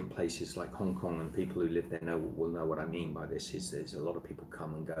transient places like Hong Kong, and people who live there will know what I mean by this, is there's a lot of people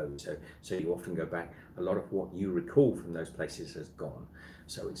come and go, so you often go back. A lot of what you recall from those places has gone,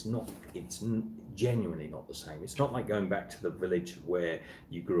 so it's genuinely not the same. It's not like going back to the village where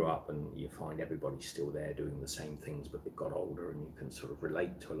you grew up and you find everybody's still there doing the same things, but they've got older and you can sort of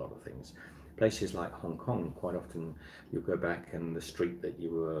relate to a lot of things. Places like Hong Kong, quite often you'll go back and the street that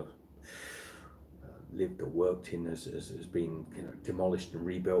you were lived or worked in has been demolished and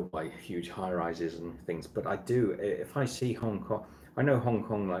rebuilt by huge high-rises and things. But if I see Hong Kong, I know Hong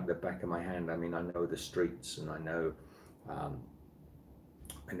Kong like the back of my hand. I mean, I know the streets, and I know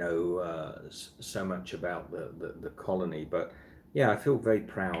so much about the colony. But yeah, I feel very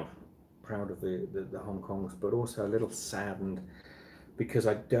proud of the Hong Kongs, but also a little saddened, because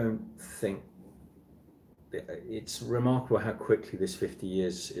I don't think it's remarkable how quickly this 50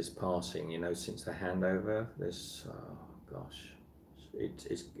 years is passing, since the handover. This,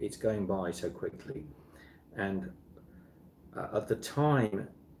 it's going by so quickly. And at the time,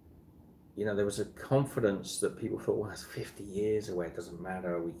 there was a confidence that people thought, well, that's 50 years away, it doesn't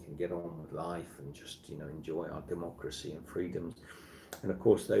matter, we can get on with life and just, enjoy our democracy and freedoms. And of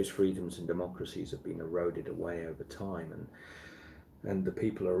course, those freedoms and democracies have been eroded away over time, and the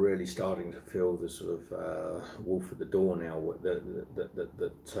people are really starting to feel the sort of wolf at the door now, that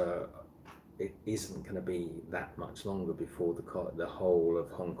it isn't going to be that much longer before the whole of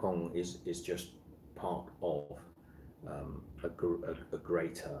Hong Kong is just part of a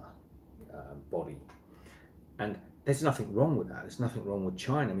greater body. And there's nothing wrong with that. There's nothing wrong with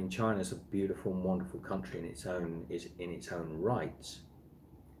China. I mean, China's a beautiful and wonderful country in its own rights,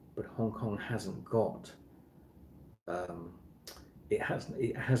 but Hong Kong hasn't got. It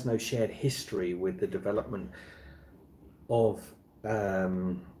has no shared history with the development of.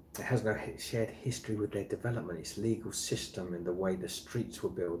 It has no shared history with their development, its legal system, and the way the streets were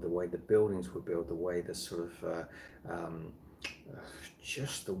built, the way the buildings were built, the way the sort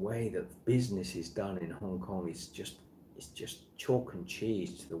just the way that business is done in Hong Kong is it's just chalk and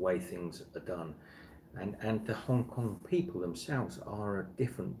cheese to the way things are done. And the Hong Kong people themselves are a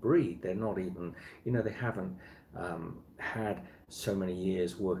different breed. They're not even, they haven't had so many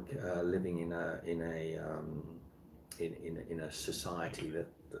years living in a society that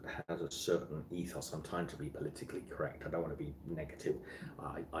has a certain ethos. I'm trying to be politically correct. I don't want to be negative.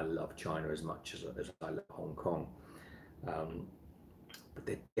 I love China as much as I love Hong Kong, but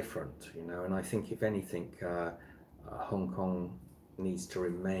they're different, and I think if anything, Hong Kong needs to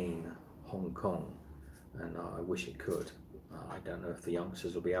remain Hong Kong, and I wish it could. I don't know if the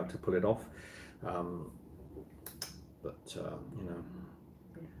youngsters will be able to pull it off, but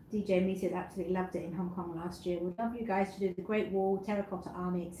DJ Me said absolutely loved it in Hong Kong last year. Would love you guys to do the Great Wall, Terracotta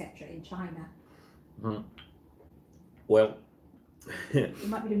Army, etc. in China. Well, we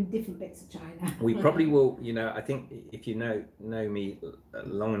might be doing different bits of China. We probably will. I think if you know me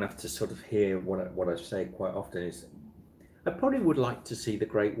long enough to sort of hear what I say quite often is, I probably would like to see the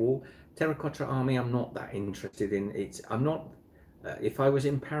Great Wall. Terracotta Army, I'm not that interested in. I'm not. If I was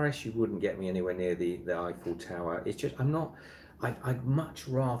in Paris, you wouldn't get me anywhere near the Eiffel Tower. It's just I'm not. I'd much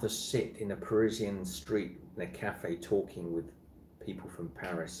rather sit in a Parisian street in a cafe talking with people from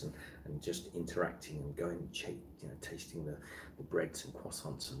Paris and just interacting and going, tasting the breads and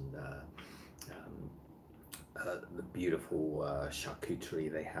croissants and the beautiful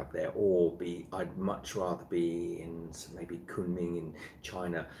charcuterie they have there. Or I'd much rather be in maybe Kunming in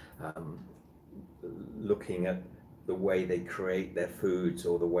China, looking at the way they create their foods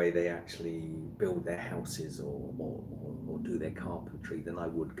or the way they actually build their houses or do their carpentry, than I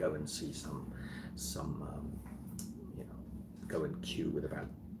would go and see some go and queue with about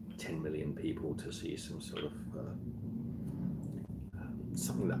 10 million people to see some sort of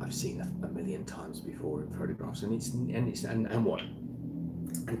something that I've seen a million times before in photographs, and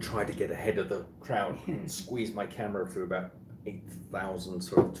try to get ahead of the crowd and squeeze my camera through about 8,000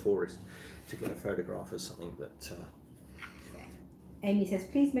 sort of tourists to get a photograph of something that. Amy says,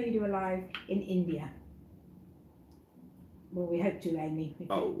 please maybe do a live in India. Well, we hope to, Amy.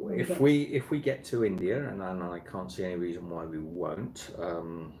 If we get to India, and I can't see any reason why we won't,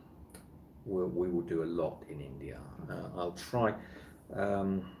 we will do a lot in India. I'll try.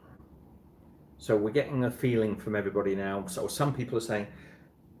 So we're getting a feeling from everybody now. So some people are saying,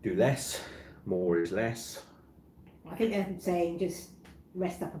 do less, more is less. I think they're saying just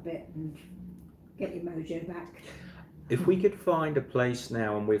rest up a bit and get your mojo back. If we could find a place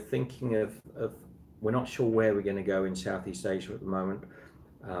now, and we're thinking of we're not sure where we're going to go in Southeast Asia at the moment,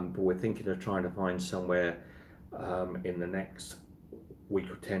 but we're thinking of trying to find somewhere in the next week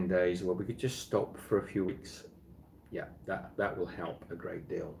or 10 days where we could just stop for a few weeks. Yeah, that will help a great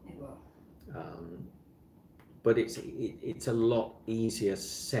deal. It will. But it's a lot easier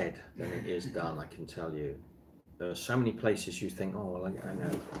said than it is done, I can tell you. There are so many places you think, oh, well, I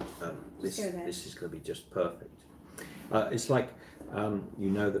know this is going to be just perfect. It's like,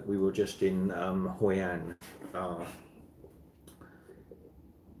 that we were just in Hoi An,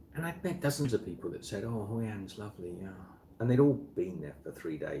 and I've met dozens of people that said, oh, Hoi An's lovely, yeah. And they'd all been there for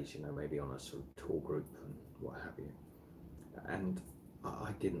 3 days, maybe on a sort of tour group and what have you. And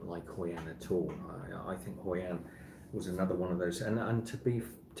I didn't like Hoi An at all. I think Hoi An was another one of those. And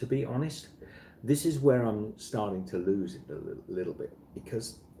to be honest, this is where I'm starting to lose it a little bit,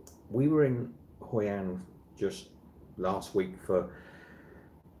 because we were in Hoi An just last week for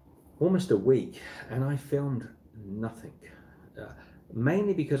almost a week, and I filmed nothing,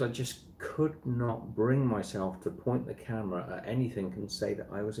 mainly because I just could not bring myself to point the camera at anything and say that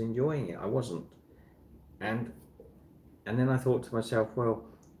I was enjoying it. I wasn't. And then I thought to myself, well,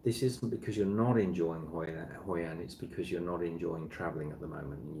 this isn't because you're not enjoying Hoi An, it's because you're not enjoying traveling at the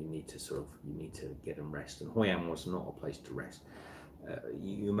moment, and you need to get and rest. And Hoi An was not a place to rest.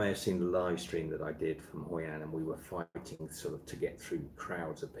 You may have seen the live stream that I did from Hoi An, and we were fighting sort of to get through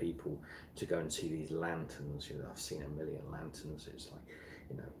crowds of people to go and see these lanterns. I've seen a million lanterns. It's like,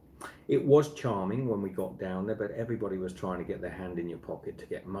 it was charming when we got down there, but everybody was trying to get their hand in your pocket to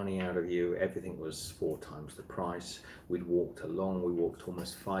get money out of you. Everything was 4 times the price. We walked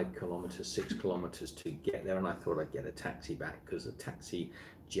almost 5 kilometers, 6 kilometers to get there, and I thought I'd get a taxi back, because a taxi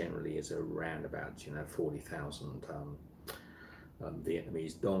generally is around about 40,000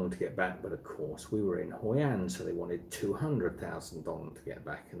 Vietnamese dong to get back. But of course we were in Hoi An, so they wanted 200,000 dong to get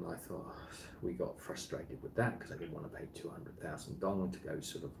back, and I thought, we got frustrated with that, because I didn't want to pay 200,000 dong to go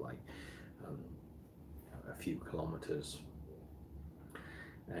sort of like a few kilometers.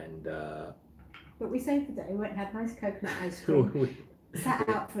 And but we saved the day. We went and had nice coconut ice cream. sat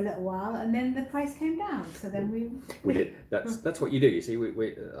out for a little while, and then the price came down. So then we did. That's what you do. You see,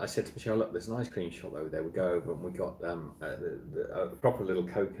 I said to Michelle, look, there's an ice cream shop over there. We go over and we got a proper little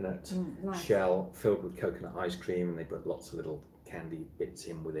coconut nice. shell filled with coconut ice cream, and they put lots of little candy bits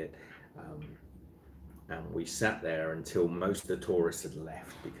in with it. And we sat there until most of the tourists had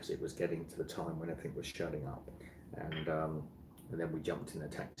left, because it was getting to the time when everything was shutting up. And then we jumped in a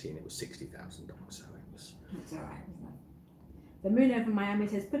taxi, and it was $60,000. So it was. That's all right, isn't it? The Moon Over Miami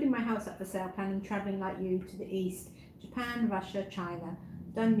says, putting my house up for sale, planning travelling like you to the east, Japan, Russia, China,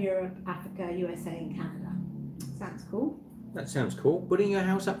 done Europe, Africa, USA and Canada. Sounds cool. That sounds cool. Putting your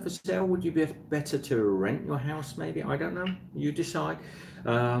house up for sale, would you be better to rent your house maybe? I don't know. You decide.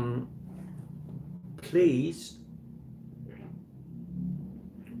 Please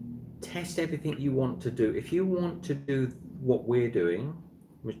test everything you want to do. If you want to do what we're doing,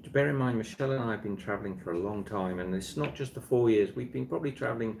 bear in mind, Michelle and I have been traveling for a long time, and it's not just the 4 years. We've been probably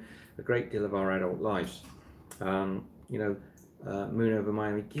traveling a great deal of our adult lives. Moon Over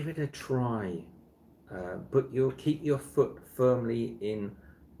Miami, give it a try. Keep your foot firmly in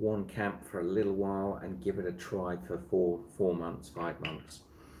one camp for a little while and give it a try for 4 months, 5 months.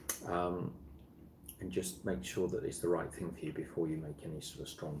 And just make sure that it's the right thing for you before you make any sort of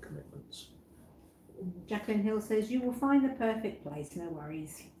strong commitments. Jacqueline Hill says, you will find the perfect place, no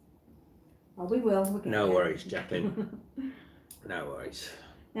worries. Oh, we will. No worries, Jacqueline. No worries.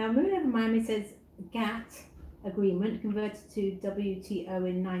 Now, Moon Over Miami says, GATT agreement converted to WTO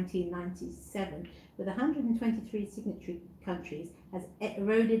in 1997 with 123 signatory countries has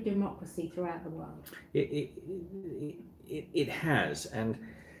eroded democracy throughout the world. It has, and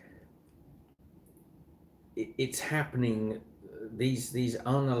it's happening. These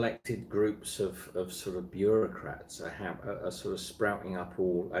unelected groups of sort of bureaucrats are sort of sprouting up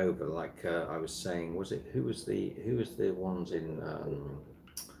all over. Like I was saying, who was the ones in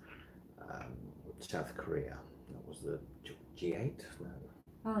South Korea? That was the G8. No.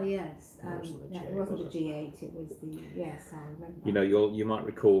 Oh yes, it wasn't the G8. It was the I remember. You might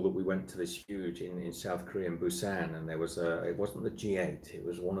recall that we went to this huge in South Korea, in Busan, and there was it wasn't the G8. It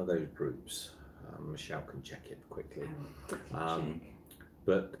was one of those groups. Michelle can check it quickly.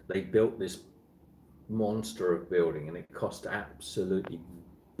 But they built this monster of building, and it cost absolutely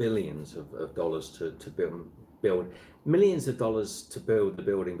billions of dollars to build, millions of dollars to build the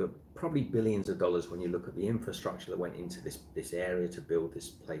building, but probably billions of dollars when you look at the infrastructure that went into this area to build this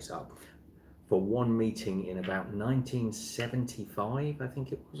place up. For one meeting in about 1975, I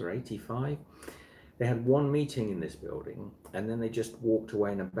think it was, or 85. They had one meeting in this building, and then they just walked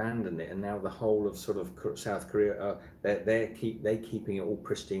away and abandoned it. And now the whole of sort of South Korea, they're keeping it all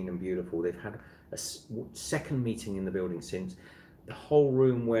pristine and beautiful. They've had a second meeting in the building since. The whole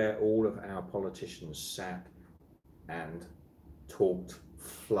room where all of our politicians sat and talked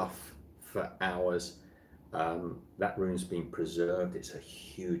fluff for hours, that room's been preserved. It's a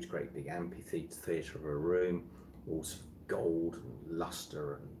huge, great big amphitheatre of a room, all gold and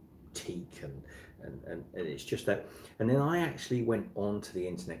luster and teak and it's just that. And then I actually went onto the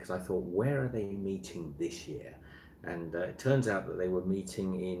internet because I thought, where are they meeting this year? And it turns out that they were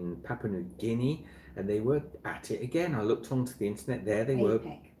meeting in Papua New Guinea, and they were at it again. I looked onto the internet. There they were,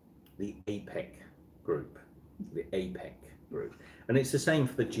 the APEC group, and it's the same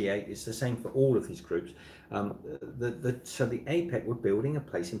for the G8. It's the same for all of these groups. So the APEC were building a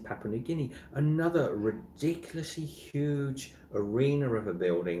place in Papua New Guinea, another ridiculously huge arena of a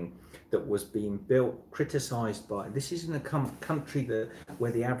building that was being built, criticized by. This is in a country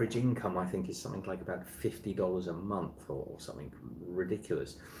where the average income, I think, is something like about $50 a month or something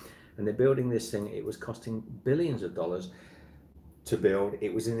ridiculous. And they're building this thing. It was costing billions of dollars to build.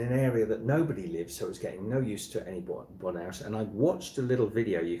 It was in an area that nobody lives, so it was getting no use to anyone else. And I watched a little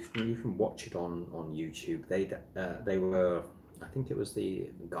video. You can watch it on YouTube. They were, I think it was the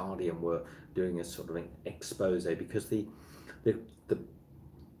Guardian, were doing a sort of an expose, because the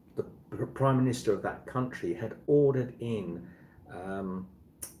Prime Minister of that country had ordered in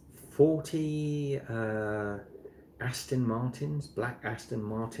 40 Aston Martins, black Aston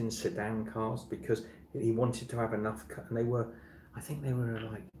Martin sedan cars, because he wanted to have enough, and I think they were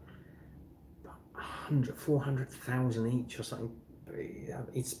like 400,000 each or something.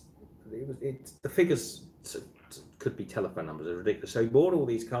 The figures could be telephone numbers, are ridiculous. So he bought all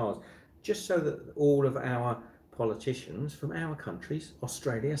these cars just so that all of our politicians from our countries,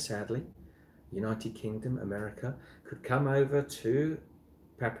 Australia, sadly, United Kingdom, America, could come over to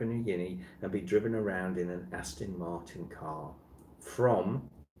Papua New Guinea and be driven around in an Aston Martin car from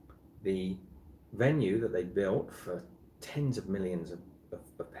the venue that they built for tens of millions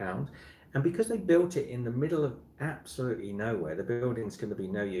of pounds, And because they built it in the middle of absolutely nowhere, the building's going to be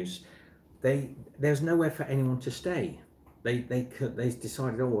no use. There's nowhere for anyone to stay. They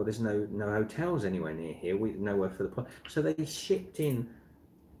decided, oh well, there's no hotels anywhere near here. We nowhere for the so they shipped in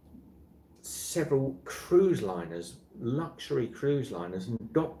several cruise liners, luxury cruise liners,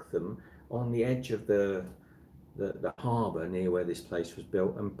 and docked them on the edge of the harbour near where this place was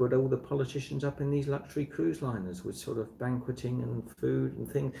built, and put all the politicians up in these luxury cruise liners with sort of banqueting and food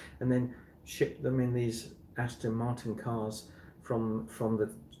and things, and then shipped them in these Aston Martin cars from the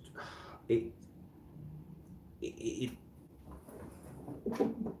it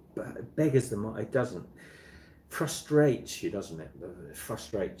beggars the mind. It doesn't. Frustrates you, doesn't it? It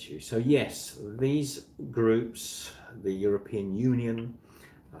frustrates you. So yes, these groups, the European Union,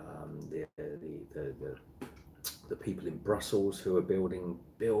 the people in Brussels who are building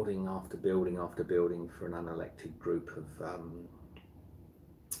after building after building for an unelected group of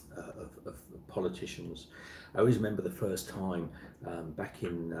politicians. I always remember the first time back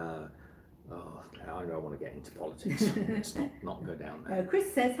in. I don't want to get into politics. Let's not go down there.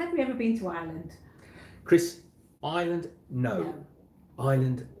 Chris says, have we ever been to Ireland? Chris, Ireland, no.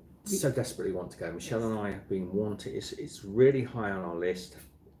 Ireland, so desperately want to go. Michelle and I have been wanting. It's really high on our list.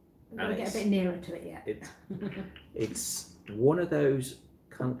 We've got to get a bit nearer to it yet. It's one of those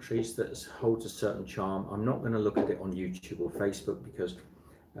countries that holds a certain charm. I'm not going to look at it on YouTube or Facebook because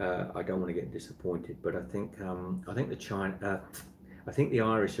I don't want to get disappointed. But I think the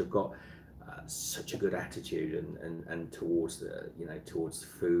Irish have got such a good attitude and towards the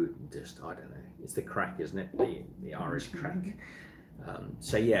food, and just I don't know, it's the crack, isn't it, the Irish crack.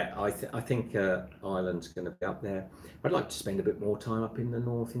 So yeah, I think Ireland's going to be up there. I'd like to spend a bit more time up in the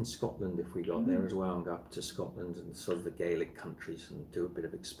north in Scotland if we got there as well, and go up to Scotland and sort of the Gaelic countries and do a bit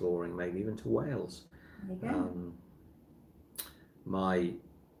of exploring, maybe even to Wales. There you go. My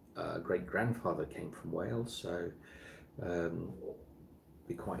great grandfather came from Wales, so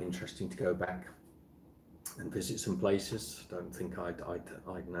be quite interesting to go back and visit some places. Don't think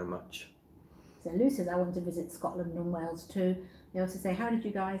I'd know much. So Lou says, I want to visit Scotland and Wales too. They also say, how did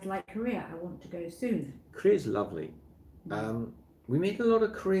you guys like Korea? I want to go soon. Korea's lovely. We meet a lot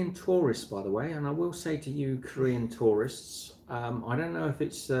of Korean tourists, by the way, and I will say to you Korean tourists, I don't know if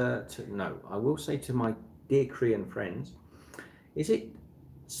it's no, I will say to my dear Korean friends, is it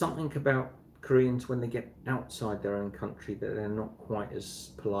something about Koreans when they get outside their own country that they're not quite as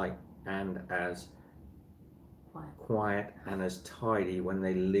polite and as quiet and as tidy when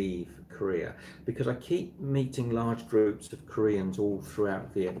they leave Korea? Because I keep meeting large groups of Koreans all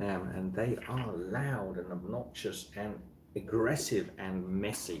throughout Vietnam, and they are loud and obnoxious and aggressive and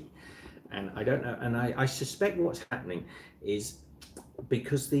messy, and I don't know, and I suspect what's happening is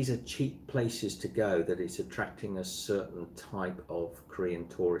because these are cheap places to go, that it's attracting a certain type of Korean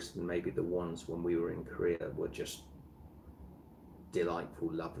tourist, and maybe the ones when we were in Korea were just delightful,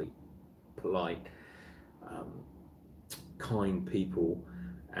 lovely, polite, kind people.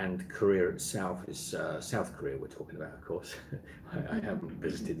 And Korea itself is South Korea we're talking about, of course. I haven't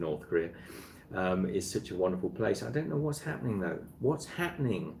visited North Korea. Is such a wonderful place. I don't know what's happening though. What's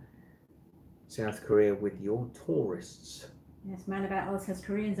happening, South Korea, with your tourists? Yes, Man About Oz says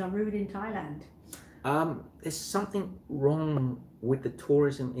Koreans are rude in Thailand. There's something wrong with the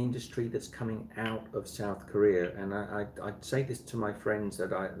tourism industry that's coming out of South Korea, and I'd say this to my friends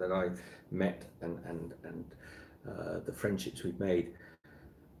that I've met and the friendships we've made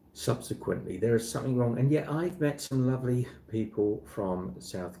subsequently. There is something wrong, and yet I've met some lovely people from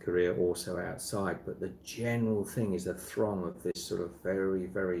South Korea also outside, but the general thing is the throng of this sort of very,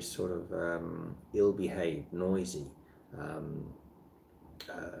 very sort of ill-behaved, noisy.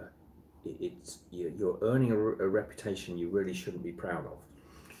 You're earning a reputation you really shouldn't be proud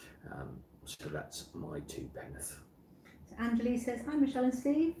of. So that's my 2 pence. So Angeli says, hi Michelle and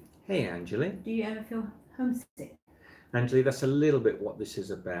Steve. Hey Angeli. Do you ever feel homesick? Angeli, that's a little bit what this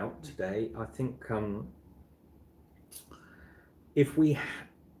is about today. I think if we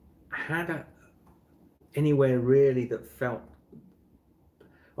had anywhere really that felt,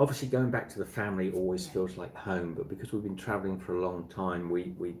 obviously going back to the family always feels like home, but because we've been traveling for a long time,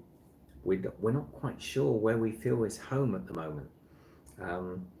 we're not quite sure where we feel is home at the moment.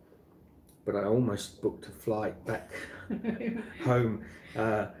 But I almost booked a flight back home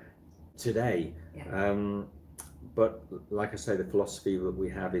today. But like I say, the philosophy that we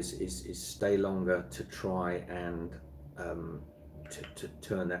have is stay longer to try and to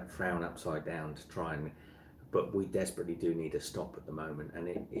turn that frown upside down, to try and, but we desperately do need a stop at the moment, and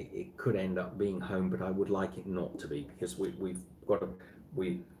it could end up being home, but I would like it not to be, because we've got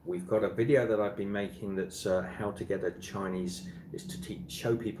we've got a video that I've been making that's how to get a Chinese, is to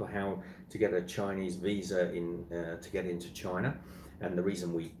show people how to get a Chinese visa in to get into China. And the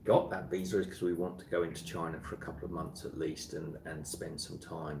reason we got that visa is because we want to go into China for a couple of months at least, and spend some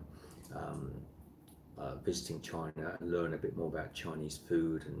time visiting China and learn a bit more about Chinese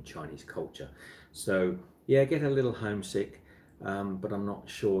food and Chinese culture. So yeah, get a little homesick, but I'm not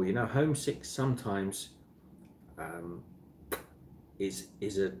sure. You know, homesick sometimes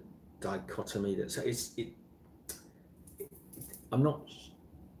is a dichotomy that, so I'm not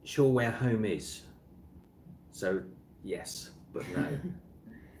sure where home is. So yes, but no.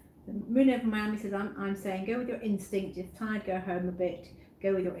 Moon over Miami says, I'm saying go with your instinct. If tired, go home a bit.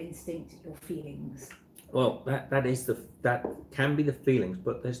 Go with your instinct, your feelings. Well, that can be the feelings,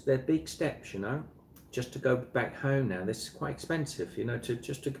 but they're big steps, you know. Just to go back home now, this is quite expensive, you know.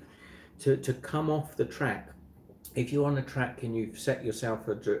 To come off the track. If you're on a track and you've set yourself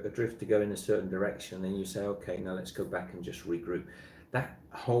adrift to go in a certain direction, then you say, okay, now let's go back and just regroup. That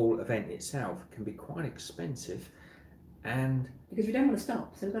whole event itself can be quite expensive, and because we don't want to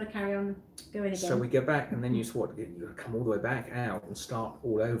stop, so we've got to carry on going again. So we go back, and then you've got to come all the way back out and start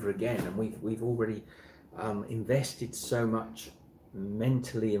all over again. And we've already invested so much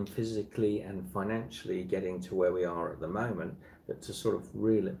mentally and physically and financially getting to where we are at the moment, that to sort of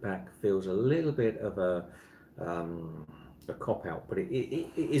reel it back feels a little bit of a cop out. But it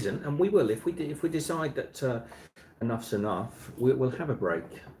isn't, and we will, if we decide that enough's enough, we'll have a break.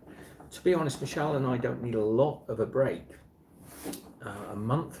 To be honest, Michelle and I don't need a lot of a break. A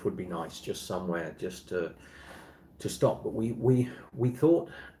month would be nice, just somewhere, just to stop. But we thought,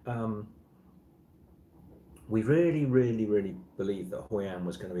 we really believed that Hoi An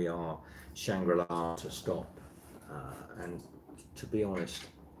was going to be our Shangri-La to stop. And to be honest,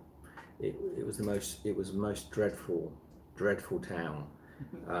 it was the most dreadful town,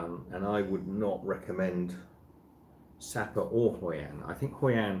 and I would not recommend Sapa or Hoi An. I think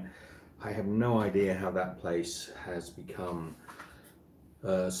Hoi An, I have no idea how that place has become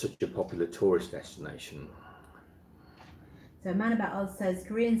such a popular tourist destination. So Man About Oz says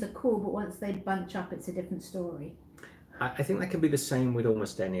Koreans are cool, but once they bunch up, it's a different story. I think that can be the same with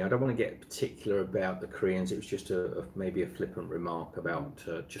almost any. I don't want to get particular about the Koreans. It was just maybe a flippant remark about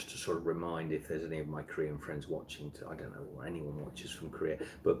just to sort of remind, if there's any of my Korean friends watching, I don't know, or anyone watches from Korea.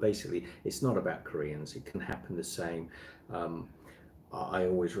 But basically, it's not about Koreans. It can happen the same. I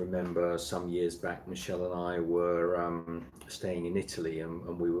always remember some years back, Michelle and I were staying in Italy,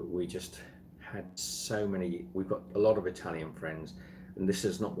 and we just had so many. We've got a lot of Italian friends. And this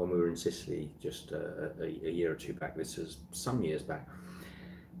is not when we were in Sicily, just a year or two back. This is some years back.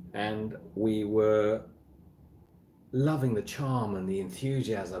 And we were loving the charm and the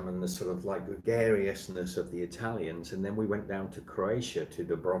enthusiasm and the sort of like gregariousness of the Italians. And then we went down to Croatia, to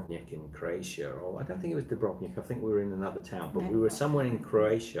Dubrovnik in Croatia. Or I don't think it was Dubrovnik, I think we were in another town, but we were somewhere in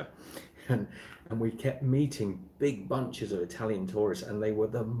Croatia. And we kept meeting big bunches of Italian tourists, and they were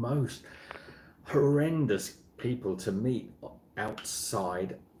the most horrendous people to meet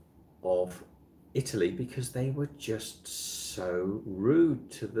outside of Italy, because they were just so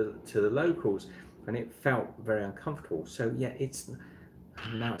rude to the locals, and it felt very uncomfortable. So yeah,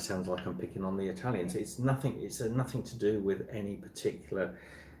 now it sounds like I'm picking on the Italians. It's nothing to do with any particular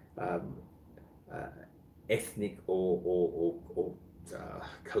ethnic or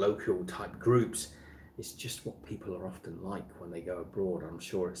colloquial type groups. It's just what people are often like when they go abroad. I'm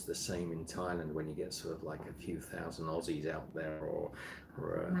sure it's the same in Thailand when you get sort of like a few thousand Aussies out there, or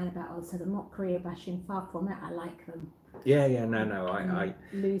Man About Oz says, I'm not Korea bashing, far from it, I like them. Yeah, no,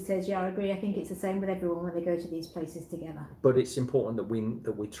 Lou says, yeah, I agree. I think it's the same with everyone when they go to these places together. But it's important that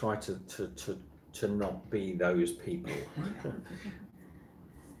we try to not be those people.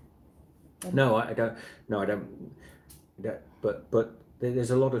 No, I don't. But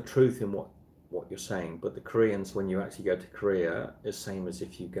there's a lot of truth in what you're saying. But the Koreans, when you actually go to Korea, is the same as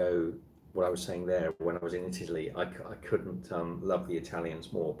if you go. What I was saying there, when I was in Italy, I couldn't love the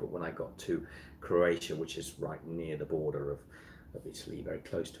Italians more. But when I got to Croatia, which is right near the border of Italy, very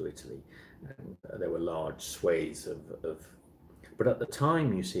close to Italy, and there were large swathes of. But at the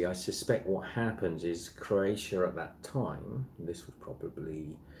time, you see, I suspect what happens is Croatia at that time, this was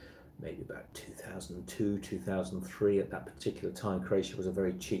probably maybe about 2002, 2003, at that particular time, Croatia was a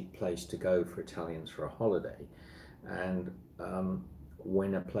very cheap place to go for Italians for a holiday. And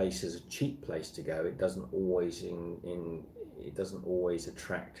when a place is a cheap place to go, it doesn't always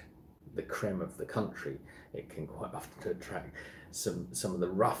attract the creme of the country. It can quite often attract some of the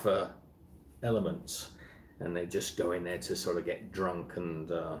rougher elements, and they just go in there to sort of get drunk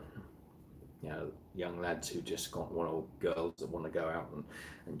and you know, young lads who just got one, or girls that want to go out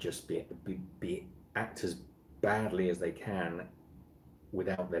and just act as badly as they can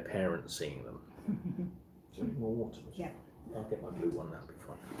without their parents seeing them. Is there any more water? Yeah. I'll get my blue one, that'll be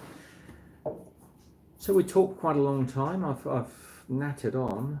fine. So we talked quite a long time. I've nattered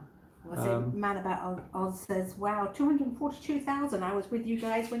on. What's it, man about Oz says, wow, 242,000. I was with you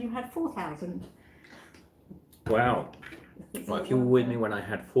guys when you had 4,000. Wow. Well, if you were with me when I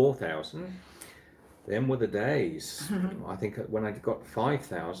had 4,000, them were the days. I think when I got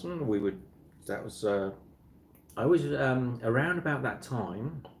 5,000, we would, that was, I was around about that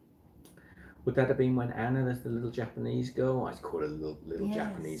time. Would that have been when Anna, the little Japanese girl, I call her little yes.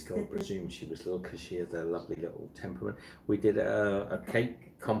 Japanese girl, I presume she was little because she has a lovely little temperament. We did a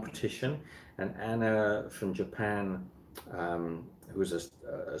cake competition, and Anna from Japan, who was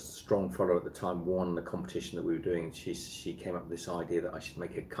a strong follower at the time, won the competition that we were doing. She came up with this idea that I should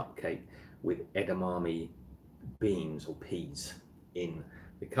make a cupcake with edamame beans or peas in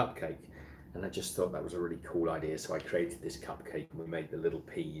the cupcake. And I just thought that was a really cool idea, so I created this cupcake, and we made the little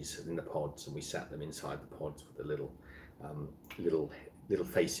peas in the pods, and we sat them inside the pods with the little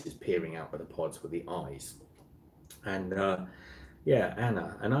faces peering out of the pods with the eyes. And yeah,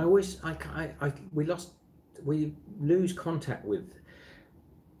 Anna and I always we lose contact with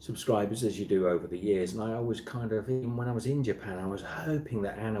subscribers as you do over the years, and I always kind of, even when I was in Japan, I was hoping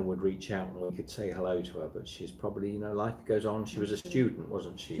that Anna would reach out and we could say hello to her, but she's probably, you know, life goes on. She was a student,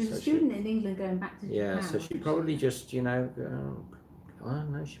 wasn't she? She was a student in England going back to Japan. Yeah, so she probably just, you know, I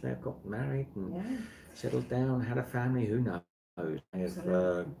don't know, she may have got married and settled down, had a family, who knows? May have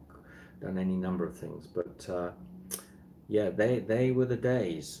done any number of things, but yeah, they were the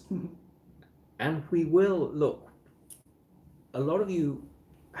days. And we will, look, a lot of you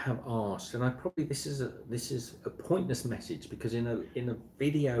have asked, and I probably, this is a pointless message, because in a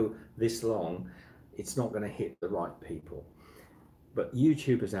video this long, it's not going to hit the right people. But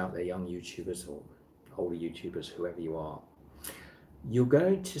YouTubers out there, young YouTubers or older YouTubers, whoever you are, you're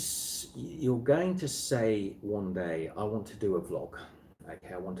going to say one day, I want to do a vlog.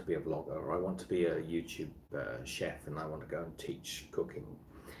 Okay, I want to be a vlogger, or I want to be a YouTube chef, and I want to go and teach cooking.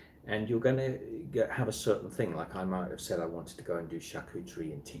 And you're going to have a certain thing, like I might have said I wanted to go and do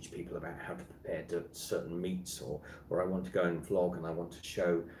charcuterie and teach people about how to prepare certain meats, or I want to go and vlog and I want to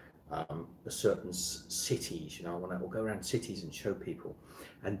show certain cities, you know, I want to go around cities and show people.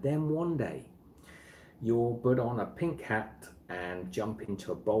 And then one day you'll put on a pink hat and jump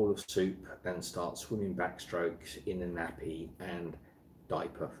into a bowl of soup and start swimming backstrokes in a nappy and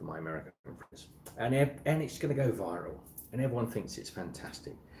diaper for my American friends. And it's going to go viral and everyone thinks it's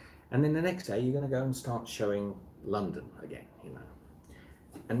fantastic. And then the next day you're going to go and start showing London again, you know,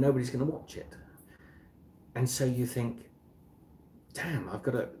 and nobody's going to watch it. And so you think, damn, I've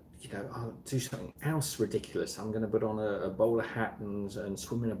got to, you know, I'll do something else ridiculous. I'm going to put on a bowler hat and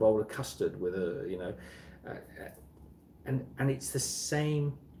swim in a bowl of custard with a, you know, and it's the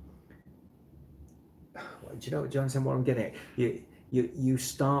same. Do you understand what I'm getting at? You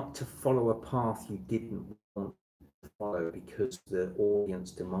start to follow a path you didn't want to follow because the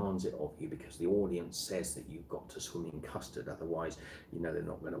audience demands it of you, because the audience says that you've got to swim in custard, otherwise, you know, they're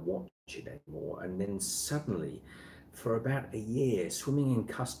not going to watch it anymore. And then suddenly, for about a year, swimming in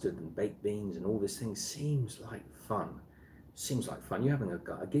custard and baked beans and all these things seems like fun. You're having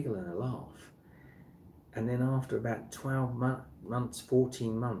a giggle and a laugh. And then after about 12 months,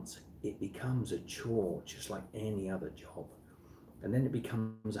 14 months, it becomes a chore, just like any other job. And then it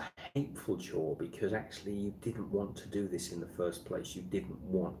becomes a hateful chore, because actually you didn't want to do this in the first place. You didn't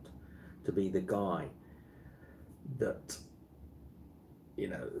want to be the guy that, you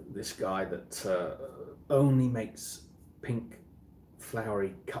know, this guy that only makes pink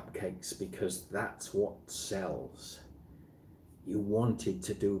flowery cupcakes because that's what sells. You wanted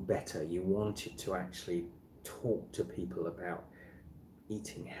to do better. You wanted to actually talk to people about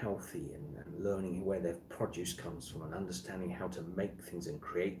eating healthy and learning where their produce comes from and understanding how to make things and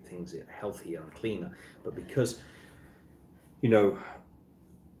create things healthier and cleaner. But because, you know,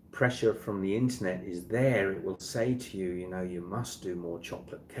 pressure from the internet is there, it will say to you, you know, you must do more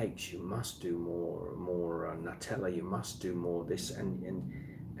chocolate cakes, you must do more Nutella, you must do more this,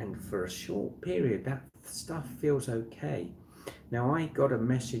 and for a short period that stuff feels okay. Now, I got a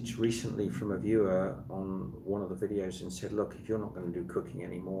message recently from a viewer on one of the videos and said, look, if you're not going to do cooking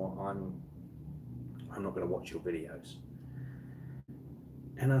anymore, I'm not going to watch your videos.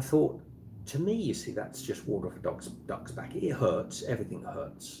 And I thought, to me, you see, that's just water off a duck's back. It hurts, everything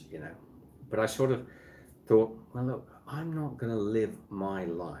hurts, you know. But I sort of thought, well, look, I'm not going to live my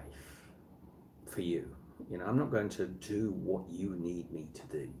life for you. You know, I'm not going to do what you need me to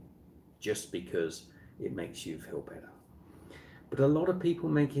do. just because it makes you feel better. But a lot of people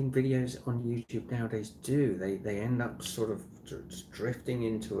making videos on YouTube nowadays do. They end up sort of drifting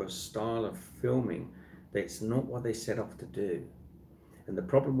into a style of filming that's not what they set off to do. And the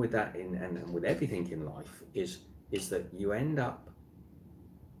problem with that and with everything in life is that you end up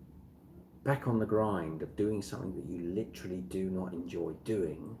back on the grind of doing something that you literally do not enjoy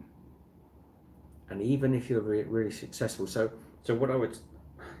doing. And even if you're really successful, so what I would,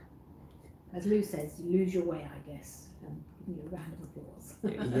 as Lou says, you lose your way, I guess. A round of applause.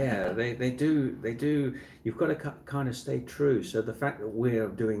 Yeah, they do. You've got to kind of stay true. So the fact that we're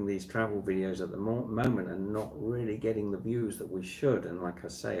doing these travel videos at the moment and not really getting the views that we should, and like I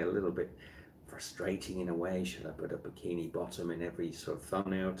say, a little bit frustrating in a way. Should I put a bikini bottom in every sort of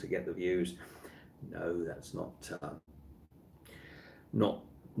thumbnail to get the views? No, that's not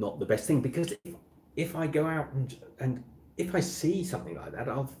the best thing, because if I go out and if I see something like that,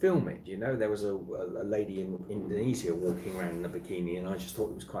 I'll film it. You know, there was a lady in Indonesia walking around in a bikini, and I just thought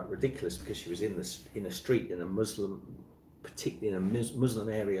it was quite ridiculous because she was in a street in a Muslim, particularly in a Muslim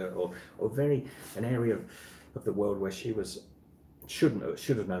area, or an area of the world where she should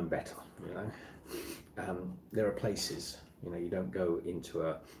have known better. You know, there are places, you know, you don't go into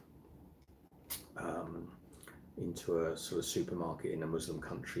a sort of supermarket in a Muslim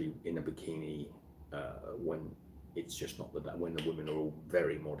country in a bikini when it's just not that, when the women are all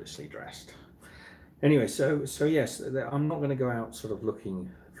very modestly dressed. Anyway, so yes, I'm not going to go out sort of looking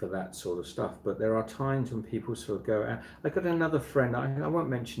for that sort of stuff, but there are times when people sort of go out. I got another friend, I won't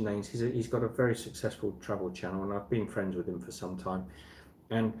mention names, he's got a very successful travel channel, and I've been friends with him for some time,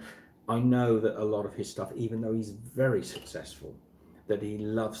 and I know that a lot of his stuff, even though he's very successful, that he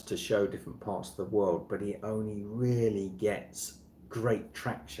loves to show different parts of the world, but he only really gets great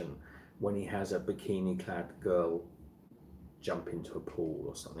traction when he has a bikini clad girl jump into a pool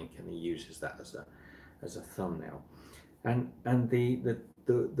or something, and he uses that as a thumbnail. And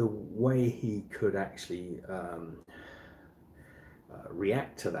the way he could actually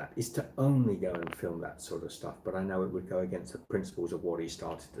react to that is to only go and film that sort of stuff, but I know it would go against the principles of what he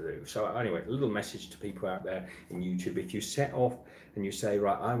started to do. So anyway, a little message to people out there in YouTube: if you set off and you say,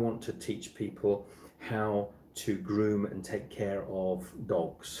 right, I want to teach people how to groom and take care of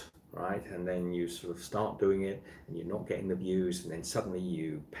dogs, right, and then you sort of start doing it and you're not getting the views, and then suddenly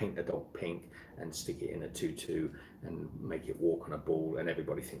you paint a dog pink and stick it in a tutu and make it walk on a ball, and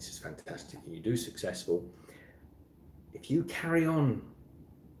everybody thinks it's fantastic, and you do successful. If you carry on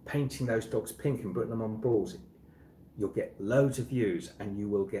painting those dogs pink and putting them on balls, you'll get loads of views, and you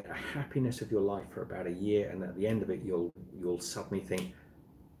will get a happiness of your life for about a year, and at the end of it you'll suddenly think,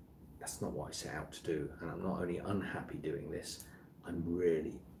 that's not what I set out to do, and I'm not only unhappy doing this, I'm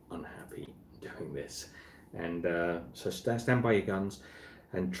really unhappy doing this. And so stand by your guns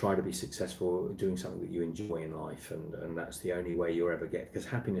and try to be successful doing something that you enjoy in life, and that's the only way you'll ever get, because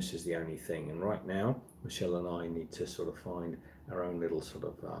happiness is the only thing. And right now Michelle and I need to sort of find our own little sort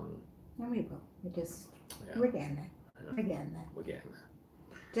of and we will. We're getting there. We're getting there. We're getting there.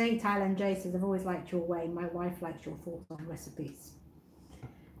 Jay Thailand Jay says, I've always liked your way. My wife likes your thoughts on recipes.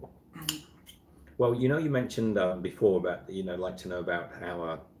 And well, you know, you mentioned before about, you know, like to know about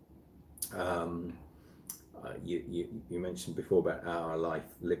our you mentioned before about our life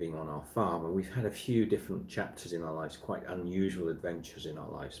living on our farm, and we've had a few different chapters in our lives, quite unusual adventures in our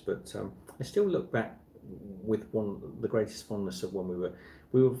lives, but I still look back with the greatest fondness of when we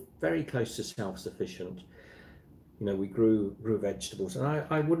were very close to self-sufficient. You know, we grew vegetables, and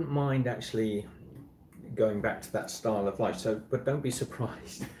I wouldn't mind actually going back to that style of life. So, but don't be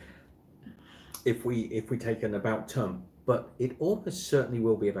surprised if we take an about turn, but it almost certainly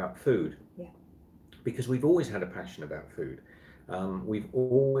will be about food. Yeah. Because we've always had a passion about food. We've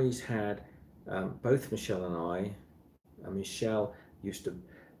always had, both Michelle and I, Michelle used to,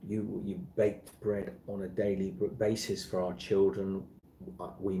 you baked bread on a daily basis for our children.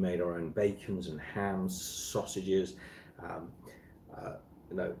 We made our own bacons and hams, sausages,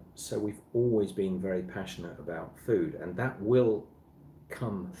 you know, so we've always been very passionate about food, and that will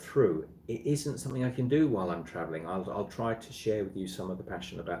come through. It isn't something I can do while I'm traveling. I'll try to share with you some of the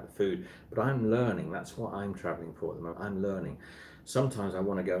passion about the food, but I'm learning. That's what I'm traveling for at the moment. I'm learning. Sometimes I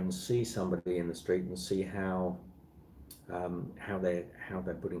want to go and see somebody in the street and see how they're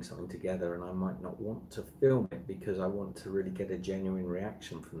putting something together, and I might not want to film it because I want to really get a genuine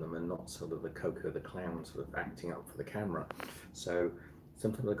reaction from them, and not sort of the Coco the clown sort of acting up for the camera. So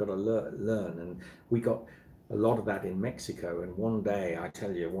sometimes I've got to learn, and we got a lot of that in Mexico. And one day, I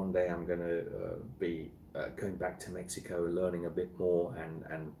tell you, one day I'm going to be going back to Mexico, learning a bit more,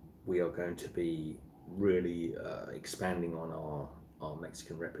 and we are going to be really expanding on our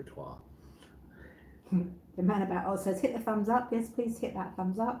Mexican repertoire. The man about us says, hit the thumbs up. Yes, please hit that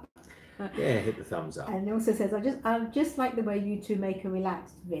thumbs up. Yeah, hit the thumbs up. And also says, I just like the way you two make a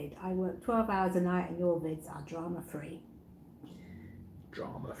relaxed vid. I work 12 hours a night and your vids are drama free.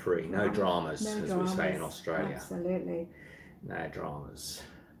 Drama free, no dramas, No as dramas. we say in Australia. Absolutely. No dramas.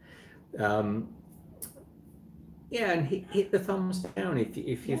 Yeah, and hit the thumbs down if you,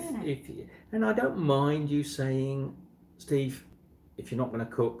 and I don't mind you saying, Steve, if you're not going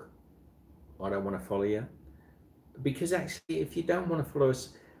to cook, I don't want to follow you, because actually, if you don't want to follow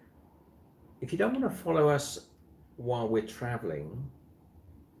us while we're traveling,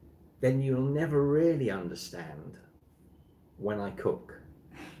 then you'll never really understand when I cook,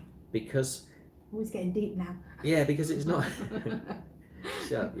 because always getting deep now. Yeah, because it's not.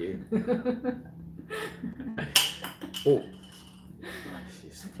 Shut up, you. Oh,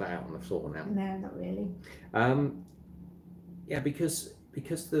 she's flat out on the floor now. No, not really. Yeah, because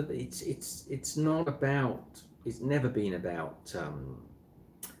it's not about. It's never been about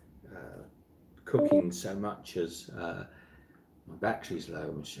cooking so much as my battery's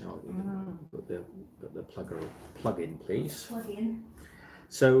low, Michelle. Put the plug in, please. Plug in.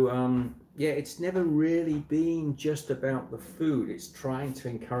 So yeah, it's never really been just about the food. It's trying to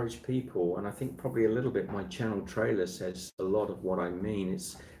encourage people, and I think probably a little bit my channel trailer says a lot of what I mean.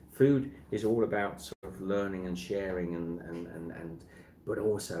 It's food is all about sort of learning and sharing, and but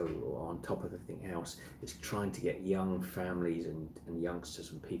also on top of everything else, it's trying to get young families and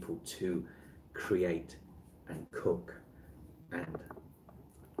youngsters and people to create and cook, and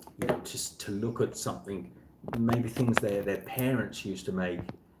you know, just to look at something, maybe things their parents used to make.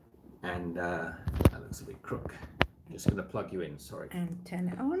 And that looks a bit crook. Just going to plug you in, sorry. And turn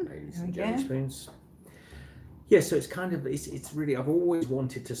it on. Ladies and jelly spoons. Yeah, so it's kind of, it's really, I've always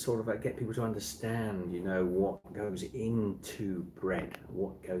wanted to sort of get people to understand, you know, what goes into bread,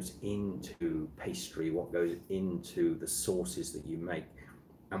 what goes into pastry, what goes into the sauces that you make,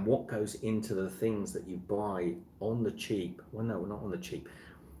 and what goes into the things that you buy on the cheap. Well, no, not on the cheap.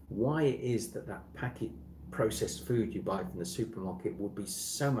 Why it is that packet processed food you buy from the supermarket would be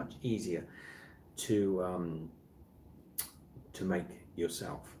so much easier to make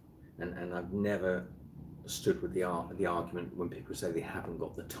yourself, and I've never stood with the argument when people say they haven't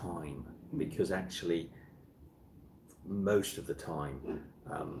got the time, because actually most of the time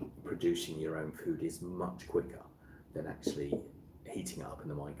producing your own food is much quicker than actually heating it up in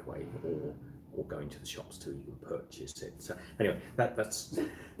the microwave or going to the shops to even purchase it. So anyway, that's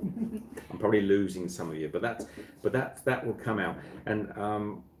I'm probably losing some of you, but that will come out. And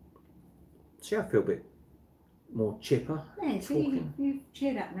see, I feel a bit more chipper. Yeah, so you've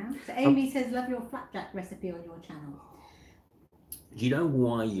cheered up now. So Amy says, love your flapjack recipe on your channel. Do you know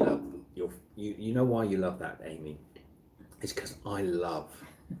why you love you know why you love that, Amy? It's because I love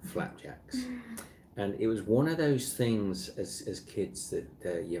flapjacks. And it was one of those things as kids that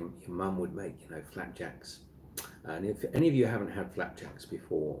your mum would make, you know, flapjacks. And if any of you haven't had flapjacks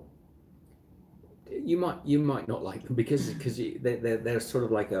before, you might not like them because they're sort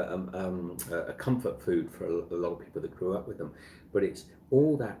of like a comfort food for a lot of people that grew up with them. But it's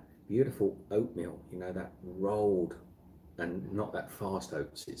all that beautiful oatmeal, you know, that rolled, and not that fast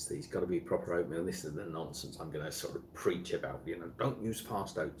oats. It's got to be proper oatmeal. This is the nonsense I'm going to sort of preach about. You know, don't use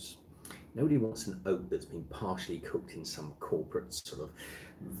fast oats. Nobody wants an oat that's been partially cooked in some corporate sort of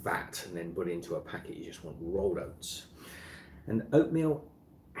vat and then put into a packet. You just want rolled oats. And oatmeal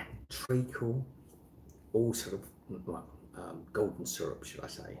and treacle, all sort of like golden syrup, should I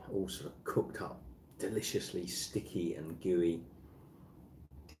say, all sort of cooked up, deliciously sticky and gooey.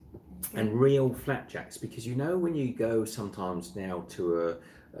 And real flapjacks, because you know when you go sometimes now to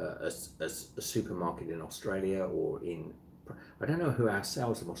a supermarket in Australia or in, I don't know who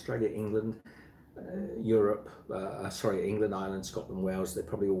ourselves, in Australia, England, Europe, England, Ireland, Scotland, Wales, they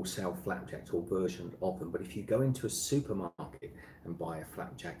probably all sell flapjacks or versions of them. But if you go into a supermarket and buy a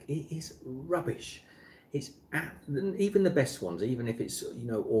flapjack, it is rubbish. It's even the best ones, even if it's, you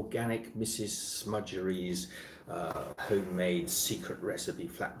know, organic Mrs. Smudgery's homemade secret recipe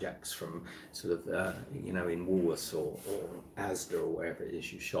flapjacks from sort of, you know, in Woolworths or Asda or wherever it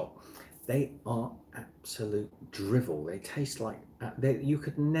is you shop. They are absolute drivel. They taste like, you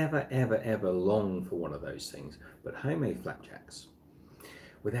could never, ever, ever long for one of those things. But homemade flapjacks,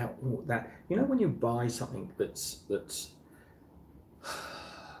 without all that, you know, when you buy something that's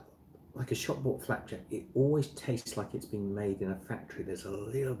like a shop bought flapjack, it always tastes like it's been made in a factory. There's a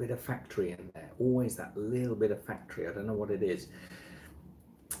little bit of factory in there, always that little bit of factory. I don't know what it is.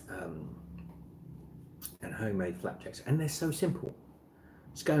 And homemade flapjacks, and they're so simple.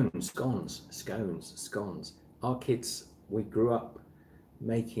 Scones, scones. Our kids, we grew up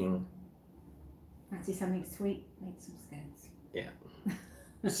making. Fancy something sweet? Make some scones. Yeah.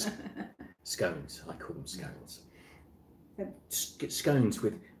 Scones. I call them scones. Scones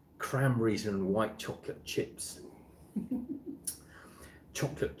with cranberries and white chocolate chips.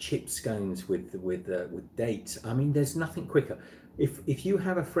 Chocolate chip scones with dates. I mean, there's nothing quicker. If you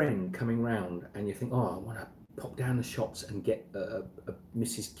have a friend coming round and you think, oh, I want to pop down the shops and get a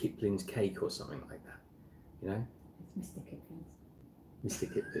Mrs. Kipling's cake or something like that, you know? It's Mr. Kipling's. Mr.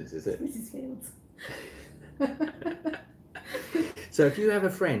 Kipling's, is it? Mrs. Fields. So if you have a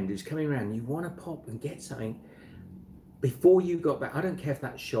friend who's coming around, you want to pop and get something before you got back. I don't care if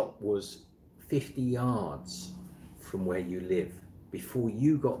that shop was 50 yards from where you live. Before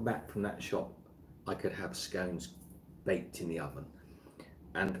you got back from that shop, I could have scones baked in the oven,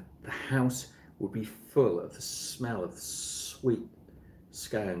 and the house would be full of the smell of sweet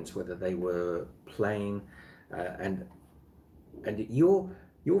scones, whether they were plain, and your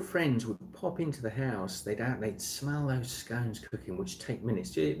friends would pop into the house. They'd smell those scones cooking, which take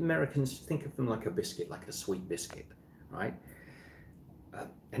minutes. Americans think of them like a biscuit, like a sweet biscuit, right?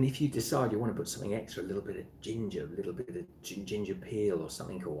 And if you decide you want to put something extra, a little bit of ginger, a little bit of ginger peel or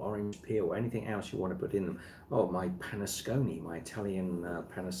something, or orange peel, or anything else you want to put in them. Oh, my panettone, my Italian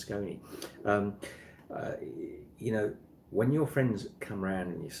panettone. You know, when your friends come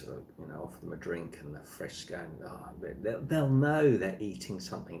around and you sort of, you know, offer them a drink and a fresh scone, they'll know they're eating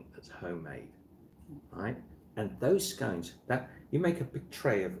something that's homemade, right? And those scones, that you make a big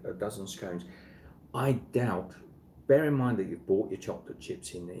tray of a dozen scones, I doubt. Bear in mind that you've bought your chocolate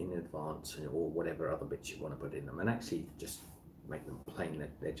chips in advance, or whatever other bits you want to put in them, and actually just make them plain.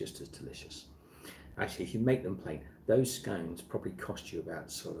 They're just as delicious. Actually, if you make them plain, those scones probably cost you about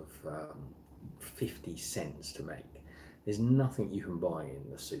sort of 50 cents to make. There's nothing you can buy in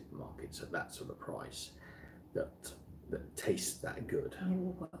the supermarkets at that sort of price that tastes that good. They've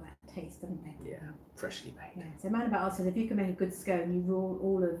all got that taste, haven't they? Yeah, freshly made. Yeah. So Man About Us says, if you can make a good scone, you rule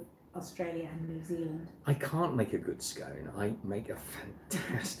all of Australia and New Zealand. I can't make a good scone. I make a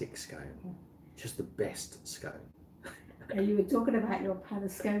fantastic scone. Just the best scone. You were talking about your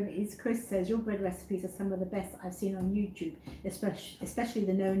panettone. Chris says your bread recipes are some of the best I've seen on YouTube, especially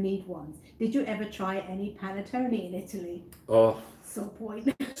the no knead ones. Did you ever try any panettone in Italy? Oh, sore point.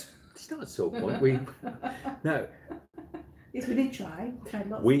 It's not a sore point. No. Yes, we did try. Tried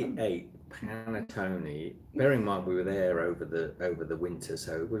lots. We ate panettone. Bearing in mind we were there over the winter,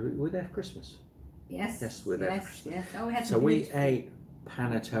 so we were there for Christmas. Yes. Yes, we were there for Christmas. Yes. Oh, we had so we ate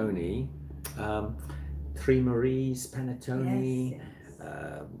panettone, Three Marie's panettone. Yes,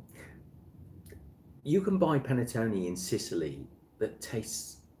 yes. You can buy panettone in Sicily that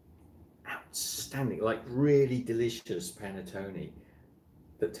tastes outstanding, like really delicious panettone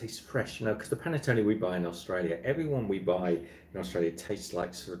that tastes fresh, you know, because the panettone we buy in Australia, everyone we buy in Australia tastes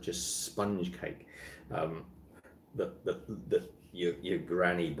like sort of just sponge cake that your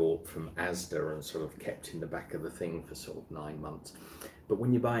granny bought from Asda and sort of kept in the back of the thing for sort of 9 months. But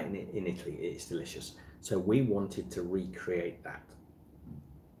when you buy it in Italy, it's delicious. So we wanted to recreate that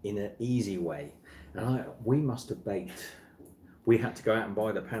in an easy way, and we must have baked. We had to go out and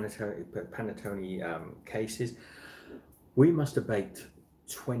buy the panettone cases. We must have baked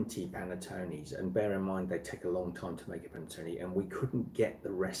 20 panettones, and bear in mind they take a long time to make a panettone, and we couldn't get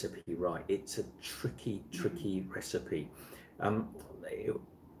the recipe right. It's a tricky recipe.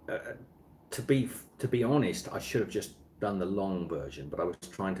 To be honest, I should have just done the long version, but I was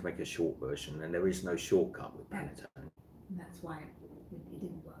trying to make a short version, and there is no shortcut with panettone. That's why it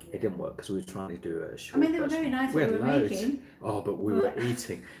didn't work. It didn't work because we were trying to do a short. I mean, they were very nice. We were making. Oh, but we were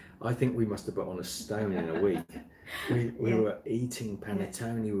eating. I think we must have put on a stone in a week. We were eating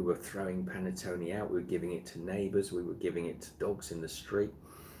panettone. We were throwing panettone out. We were giving it to neighbours. We were giving it to dogs in the street.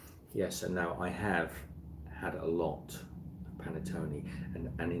 Yes, and now I have had a lot of panettone,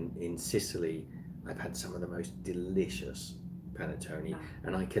 and in Sicily, I've had some of the most delicious panettone,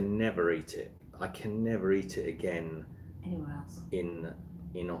 and I can never eat it. I can never eat it again anywhere else in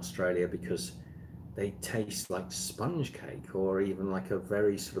Australia, because they taste like sponge cake, or even like a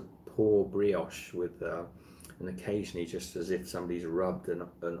very sort of poor brioche with and occasionally just as if somebody's rubbed an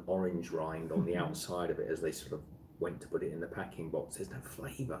orange rind on the outside of it as they sort of went to put it in the packing box. There's no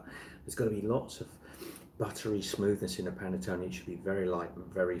flavour. There's got to be lots of buttery smoothness in a panettone. It should be very light and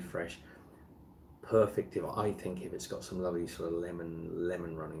very fresh. Perfect, I think, if it's got some lovely sort of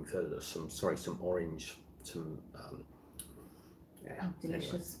lemon running through, some orange, delicious.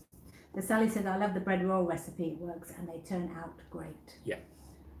 Anyway. So Sally said, I love the bread roll recipe, it works and they turn out great. Yeah.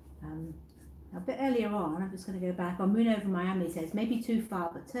 A bit earlier on, I'm just going to go back on Moon Over Miami says, maybe too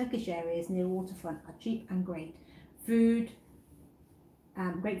far, but Turkish areas near waterfront are cheap and great. Food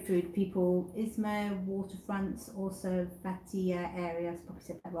Great food, people. Izmir waterfronts, also Fatia area, I probably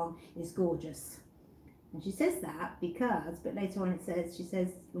said that wrong, is gorgeous. And she says that because, but later on it says, she says,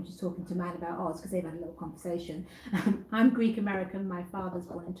 when she's talking to man about Oz, because they've had a little conversation, I'm Greek American, my father's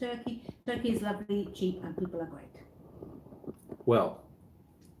born in Turkey. Turkey is lovely, cheap, and people are great. Well,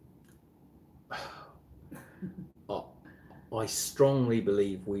 I strongly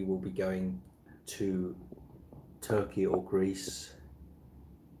believe we will be going to Turkey or Greece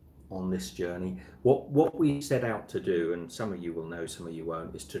on this journey. What we set out to do, and some of you will know, some of you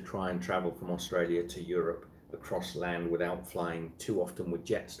won't, is to try and travel from Australia to Europe across land without flying too often with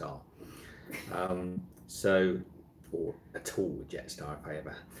Jetstar. Or at all with Jetstar if I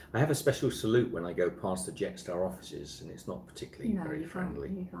ever. I have a special salute when I go past the Jetstar offices, and it's not particularly very friendly.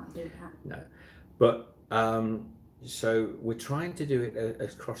 You can't do that. No, but so we're trying to do it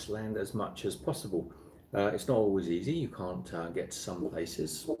across land as much as possible. It's not always easy. You can't get to some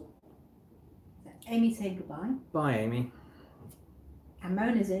places. Amy saying goodbye. Bye, Amy. And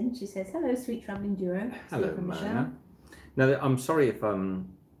Mona's in. She says, hello, sweet travelling duo. Hello, Mona. Now, I'm sorry if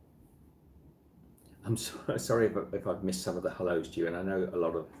sorry if I've missed some of the hellos to you, and I know a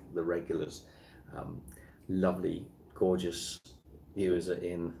lot of the regulars, lovely, gorgeous viewers are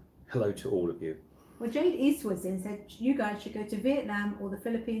in. Hello to all of you. Well, Jade Eastwood's in, said you guys should go to Vietnam or the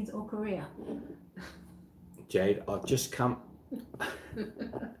Philippines or Korea. Jade, I've just come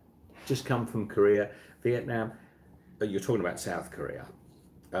from Korea, Vietnam. You're talking about South Korea,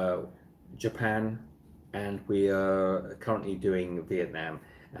 Japan, and we are currently doing Vietnam,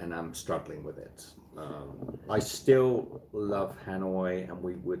 and I'm struggling with it. I still love Hanoi, and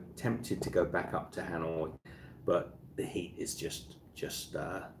we were tempted to go back up to Hanoi, but the heat is just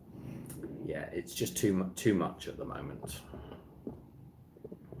yeah, it's just too much at the moment.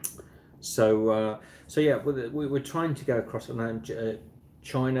 So yeah, we're trying to go across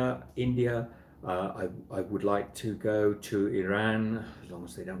China, India. I would like to go to Iran, as long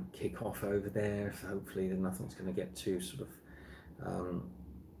as they don't kick off over there. Hopefully nothing's going to get too sort of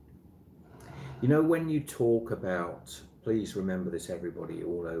you know, when you talk about, please remember this, everybody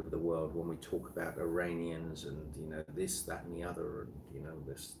all over the world, when we talk about Iranians and, you know, this, that and the other, and, you know,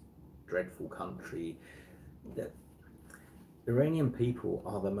 this dreadful country, that Iranian people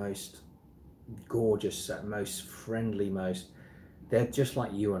are the most gorgeous, most friendly, they're just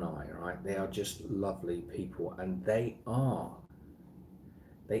like you and I, right? They are just lovely people, and they are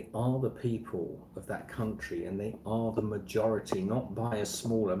the people of that country, and they are the majority, not by a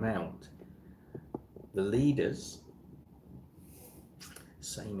small amount. The leaders,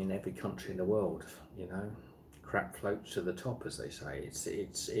 same in every country in the world, you know, crap floats to the top, as they say.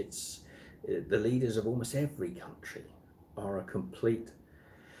 It's the leaders of almost every country are a complete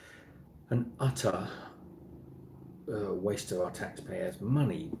and utter waste of our taxpayers'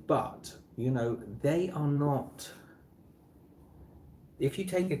 money. But, you know, they are not. If you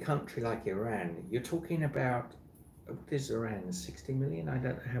take a country like Iran, you're talking about, what is Iran, 60 million? I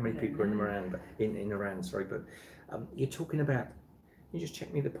don't know how many people are in Iran, but in Iran, sorry, but you're talking about, you just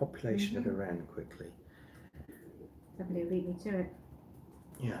check me the population of Iran quickly. Somebody beat me to it.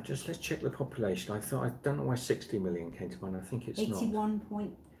 Yeah, just let's check the population. I don't know why 60 million came to mind. I think it's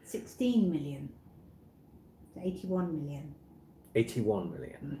 81.16 million. 81 million. 81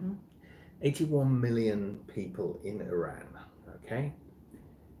 million. 81 million people in Iran, okay?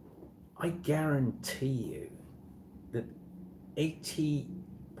 I guarantee you that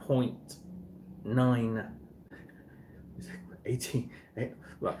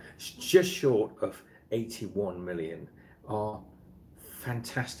well, just short of 81 million are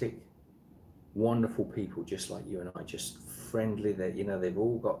fantastic, wonderful people, just like you and I, just friendly. That, you know, they've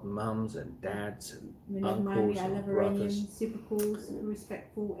all got mums and dads and uncles and brothers. Super cool, super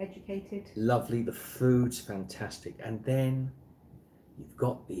respectful, educated. Lovely, the food's fantastic. And then you've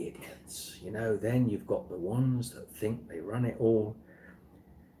got the idiots, you know, then you've got the ones that think they run it all.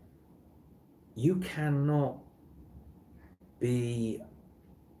 You cannot be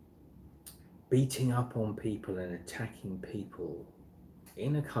beating up on people and attacking people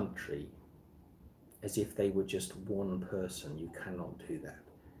in a country as if they were just one person. You cannot do that.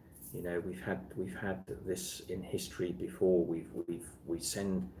 You know, we've had this in history before. We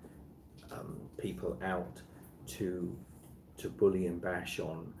send people out to bully and bash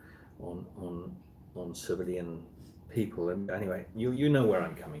on civilian people. And anyway, you know where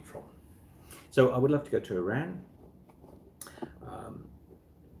I'm coming from. So I would love to go to Iran.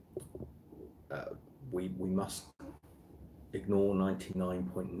 We must ignore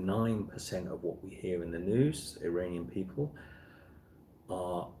 99.9% of what we hear in the news. Iranian people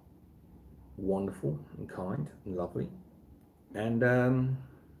are wonderful and kind and lovely. And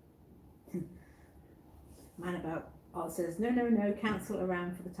Man about Oz says, no, cancel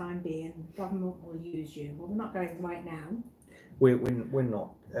around for the time being. Government will use you. Well, we're not going right now. we're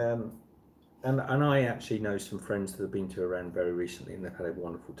not. And I actually know some friends that have been to Iran very recently, and they've had a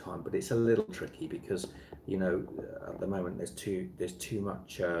wonderful time. But it's a little tricky because, you know, at the moment there's too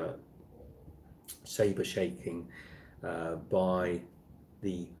much saber shaking by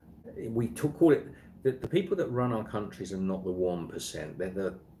the call it the people that run our countries are not the 1%. They're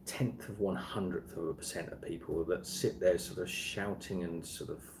the 10th of 100th of a people that sit there sort of shouting and sort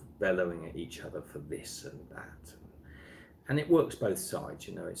of bellowing at each other for this and that. And it works both sides,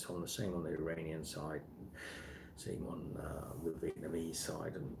 you know. It's on the same on the Iranian side, same on the Vietnamese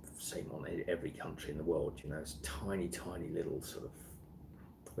side, and same on every country in the world. You know, it's tiny little sort of.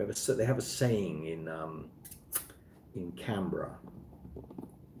 They have a saying in Canberra.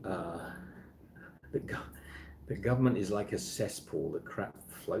 The government is like a cesspool. The crap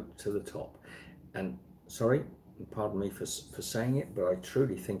float to the top. And sorry, pardon me for saying it, but I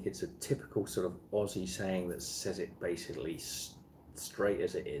truly think it's a typical sort of Aussie saying that says it basically straight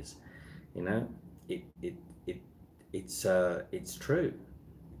as it is. You know, it's true.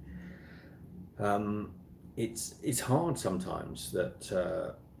 It's hard sometimes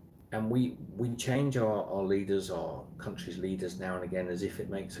that, and we change our leaders, our country's leaders now and again, as if it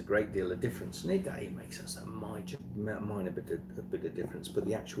makes a great deal of difference. And it makes us a minor bit of difference. But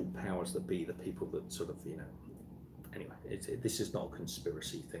the actual powers that be, the people that sort of, you know. Anyway, this is not a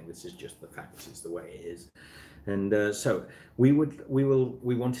conspiracy thing. This is just the facts. It's the way it is. And so we wanted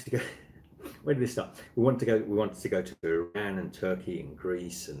to go. Where did this start? We wanted to go to Iran and Turkey and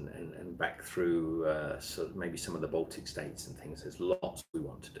Greece and back through sort of maybe some of the Baltic states and things. There's lots we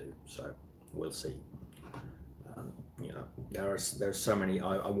want to do. So we'll see. You know, there's so many.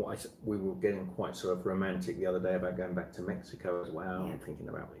 We were getting quite sort of romantic the other day about going back to Mexico as well. Yeah. I'm thinking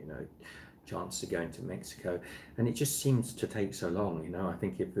about, you know, chance of going to Mexico, and it just seems to take so long. You know, I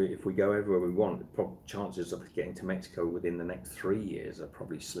think if we go everywhere we want, chances of getting to Mexico within the next 3 years are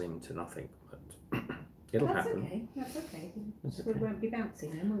probably slim to nothing. But it'll happen. That's okay. We won't be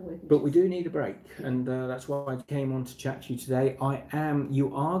bouncing then, will we? But we do need a break, and that's why I came on to chat to you today.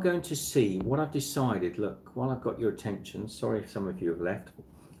 You are going to see what I've decided. Look, while I've got your attention, sorry if some of you have left.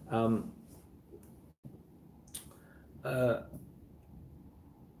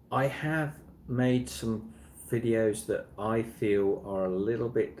 I have made some videos that I feel are a little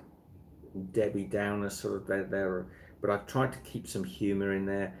bit Debbie Downer, sort of there, but I've tried to keep some humor in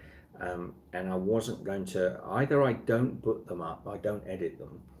there, and I wasn't going to either. I don't put them up, I don't edit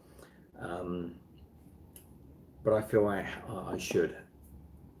them, but I feel I should.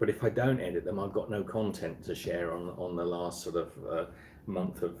 But if I don't edit them, I've got no content to share on the last sort of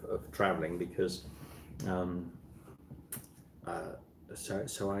month of traveling, because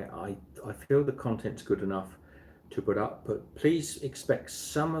so I feel the content's good enough to put up, but please expect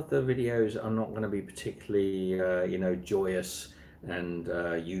some of the videos are not going to be particularly you know, joyous and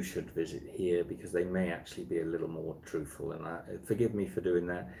you should visit here, because they may actually be a little more truthful, and forgive me for doing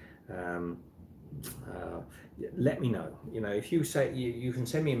that. Let me know, you know, if you say you can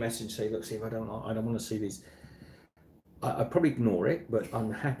send me a message, say, look, see, if I don't want to see these, I probably ignore it, but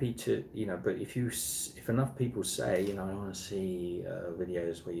I'm happy to, you know. But if enough people say, you know, I want to see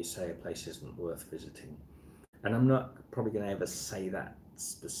videos where you say a place isn't worth visiting, and I'm not probably going to ever say that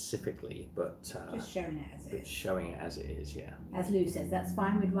specifically, but just showing it as it is. Showing it as it is, yeah. As Lou says, that's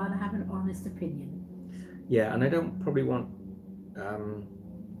fine. We'd rather have an honest opinion. Yeah, and I don't probably want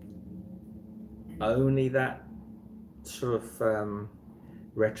only that sort of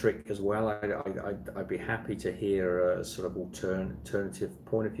rhetoric as well. I'd be happy to hear a sort of alternative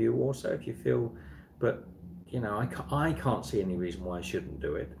point of view also, if you feel, but you know, I can't see any reason why I shouldn't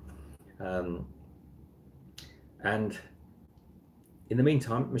do it. And in the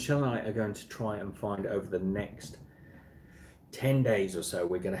meantime, Michelle and I are going to try and find, over the next 10 days or so,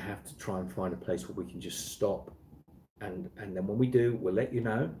 we're going to have to try and find a place where we can just stop, and then when we do, we'll let you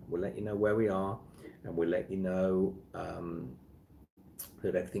know where we are, and we'll let you know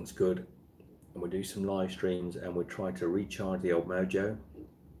that everything's good, and we'll do some live streams, and we'll try to recharge the old mojo,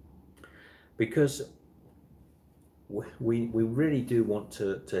 because we really do want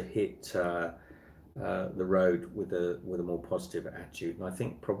to hit the road with a more positive attitude. And I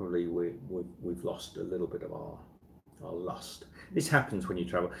think probably we've lost a little bit of our lust. This happens when you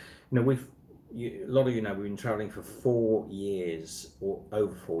travel. You know, a lot of you know we've been traveling for 4 years, or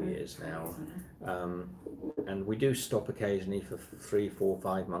over 4 years now, and we do stop occasionally for 3, 4,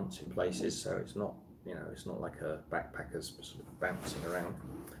 5 months in places. So it's not, you know, it's not like a backpackers sort of bouncing around,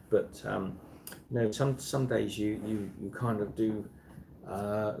 but No, some days you kind of do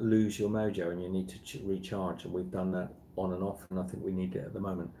lose your mojo, and you need to recharge, and we've done that on and off, and I think we need it at the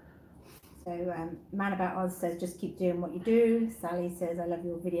moment. So Man About Oz says, just keep doing what you do. Sally says, I love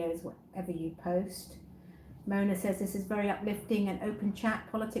your videos, whatever you post. Mona says, this is very uplifting and open chat.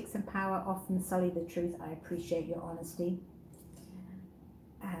 Politics and power often sully the truth. I appreciate your honesty.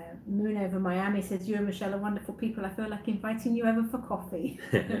 Moon over Miami says, you and Michelle are wonderful people. I feel like inviting you over for coffee.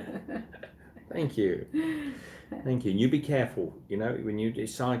 Thank you. Thank you. And you be careful, you know, when you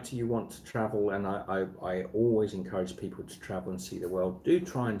decide you want to travel, and I always encourage people to travel and see the world. Do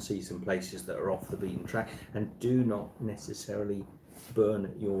try and see some places that are off the beaten track, and do not necessarily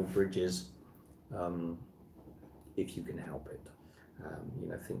burn your bridges if you can help it. You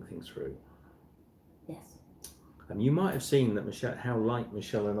know, think things through. Yes. You might have seen that Michelle, how light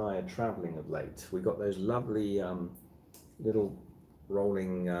Michelle and I are travelling of late. We've got those lovely little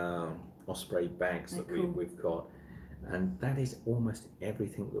rolling Osprey bags that cool. we've got, and that is almost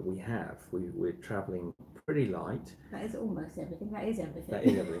everything that we have. We're travelling pretty light. That is almost everything. That is everything. That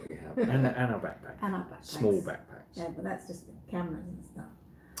is everything we have, and our backpack. And our backpacks. Small backpacks. Yeah, but that's just the cameras and stuff.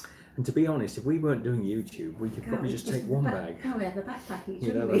 And to be honest, if we weren't doing YouTube, we could probably just take one bag. Oh, we have a backpack each,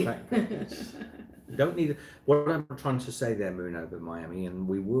 You know, we? a backpack. You don't need what I'm trying to say there, Moon over Miami, and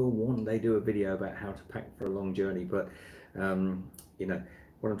we will one day do a video about how to pack for a long journey, but you know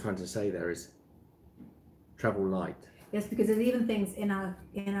what I'm trying to say there is travel light. Yes, because there's even things in our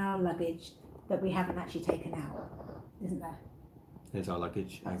luggage that we haven't actually taken out, isn't there? There's our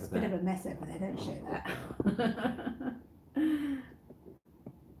luggage That's over a there. bit of a mess over there, don't show that.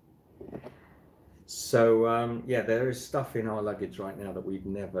 So yeah, there is stuff in our luggage right now that we've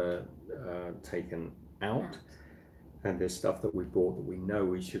never taken out, and there's stuff that we bought that we know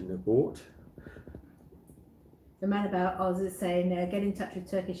we shouldn't have bought. The Man About Oz is saying, get in touch with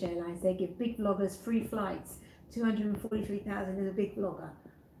Turkish Airlines. They give big vloggers free flights. 243,000 is a big vlogger.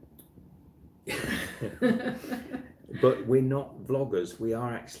 But we're not vloggers. We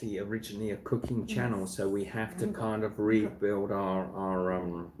are actually originally a cooking channel, so we have to kind of rebuild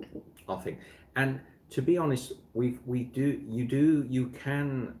our thing. And to be honest, you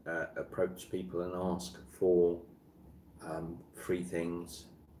can approach people and ask for free things,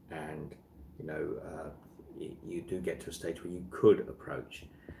 and you know you do get to a stage where you could approach.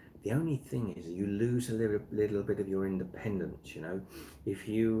 The only thing is you lose a little bit of your independence. You know, if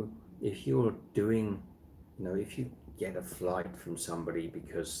you're doing, you know, if you get a flight from somebody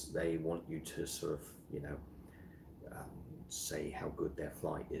because they want you to sort of, you know, say how good their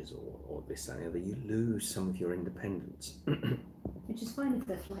flight is, or this and the other, you lose some of your independence. Which is fine if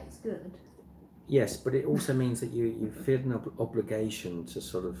their flight's good. Yes, but it also means that you feel an obligation to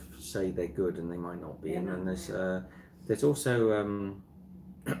sort of say they're good, and they might not be. And then there's also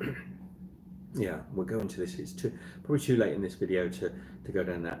yeah, we'll go into this. It's probably too late in this video to go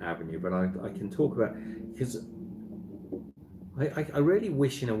down that avenue, but I can talk about, because I really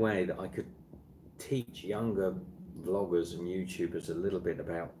wish in a way that I could teach younger vloggers and YouTubers a little bit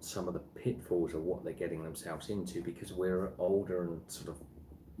about some of the pitfalls of what they're getting themselves into, because we're older and sort of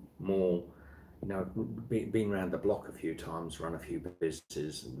more, you know, been around the block a few times, run a few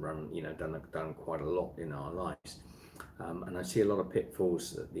businesses, and you know, done quite a lot in our lives, and I see a lot of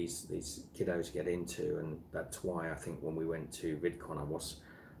pitfalls that these kiddos get into, and that's why I think when we went to VidCon, I was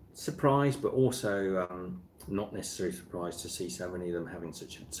surprised, but also not necessarily surprised to see so many of them having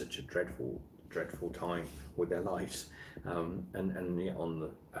such a dreadful time with their lives, and yeah,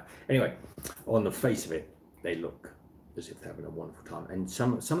 anyway, on the face of it, they look as if they're having a wonderful time. And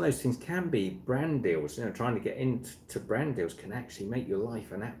some of those things can be brand deals. You know, trying to get into brand deals can actually make your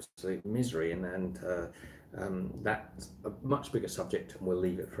life an absolute misery, and that's a much bigger subject, and we'll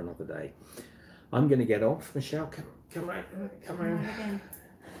leave it for another day. I'm going to get off. Michelle, come around.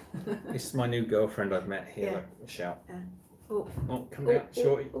 This is my new girlfriend I've met here. Yeah. Look, Michelle. Oh, come down,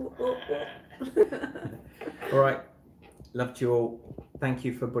 shorty. All right, loved you all. Thank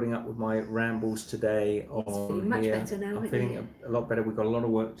you for putting up with my rambles today on much here. better now, I'm feeling a lot better. We've got a lot of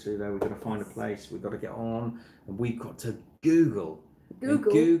work to do though. We've got to find a place. We've got to get on, and we've got to Google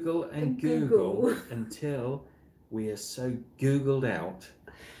until we are so Googled out,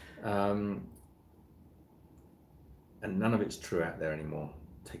 and none of it's true out there anymore.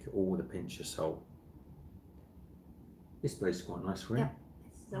 Take it all with a pinch of salt. This place is quite nice for you. Yeah,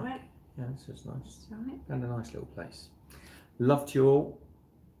 it's all right. Yeah, this is nice. It's all right. And a nice little place. Loved you all.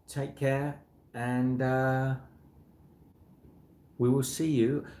 Take care, and we will see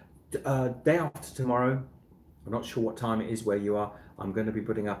you day after tomorrow. I'm not sure what time it is where you are. I'm going to be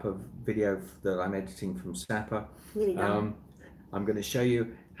putting up a video that I'm editing from Snapper. Really done. I'm going to show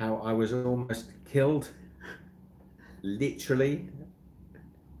you how I was almost killed, literally,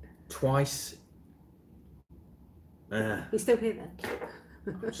 twice. You're still here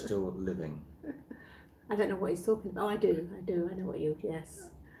then? I'm still living. I don't know what he's talking about. Oh, I do. I know what you, yes.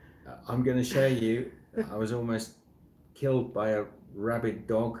 I'm going to show you, I was almost killed by a rabid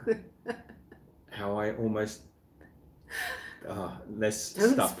dog. How I almost, let's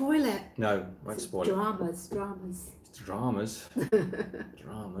Don't stop. spoil it. No, won't spoil Dramas. it. Dramas.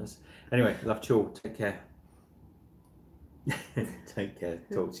 Dramas. Anyway, love you all. Take care. Take care.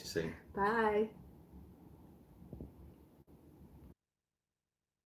 Talk to you soon. Bye.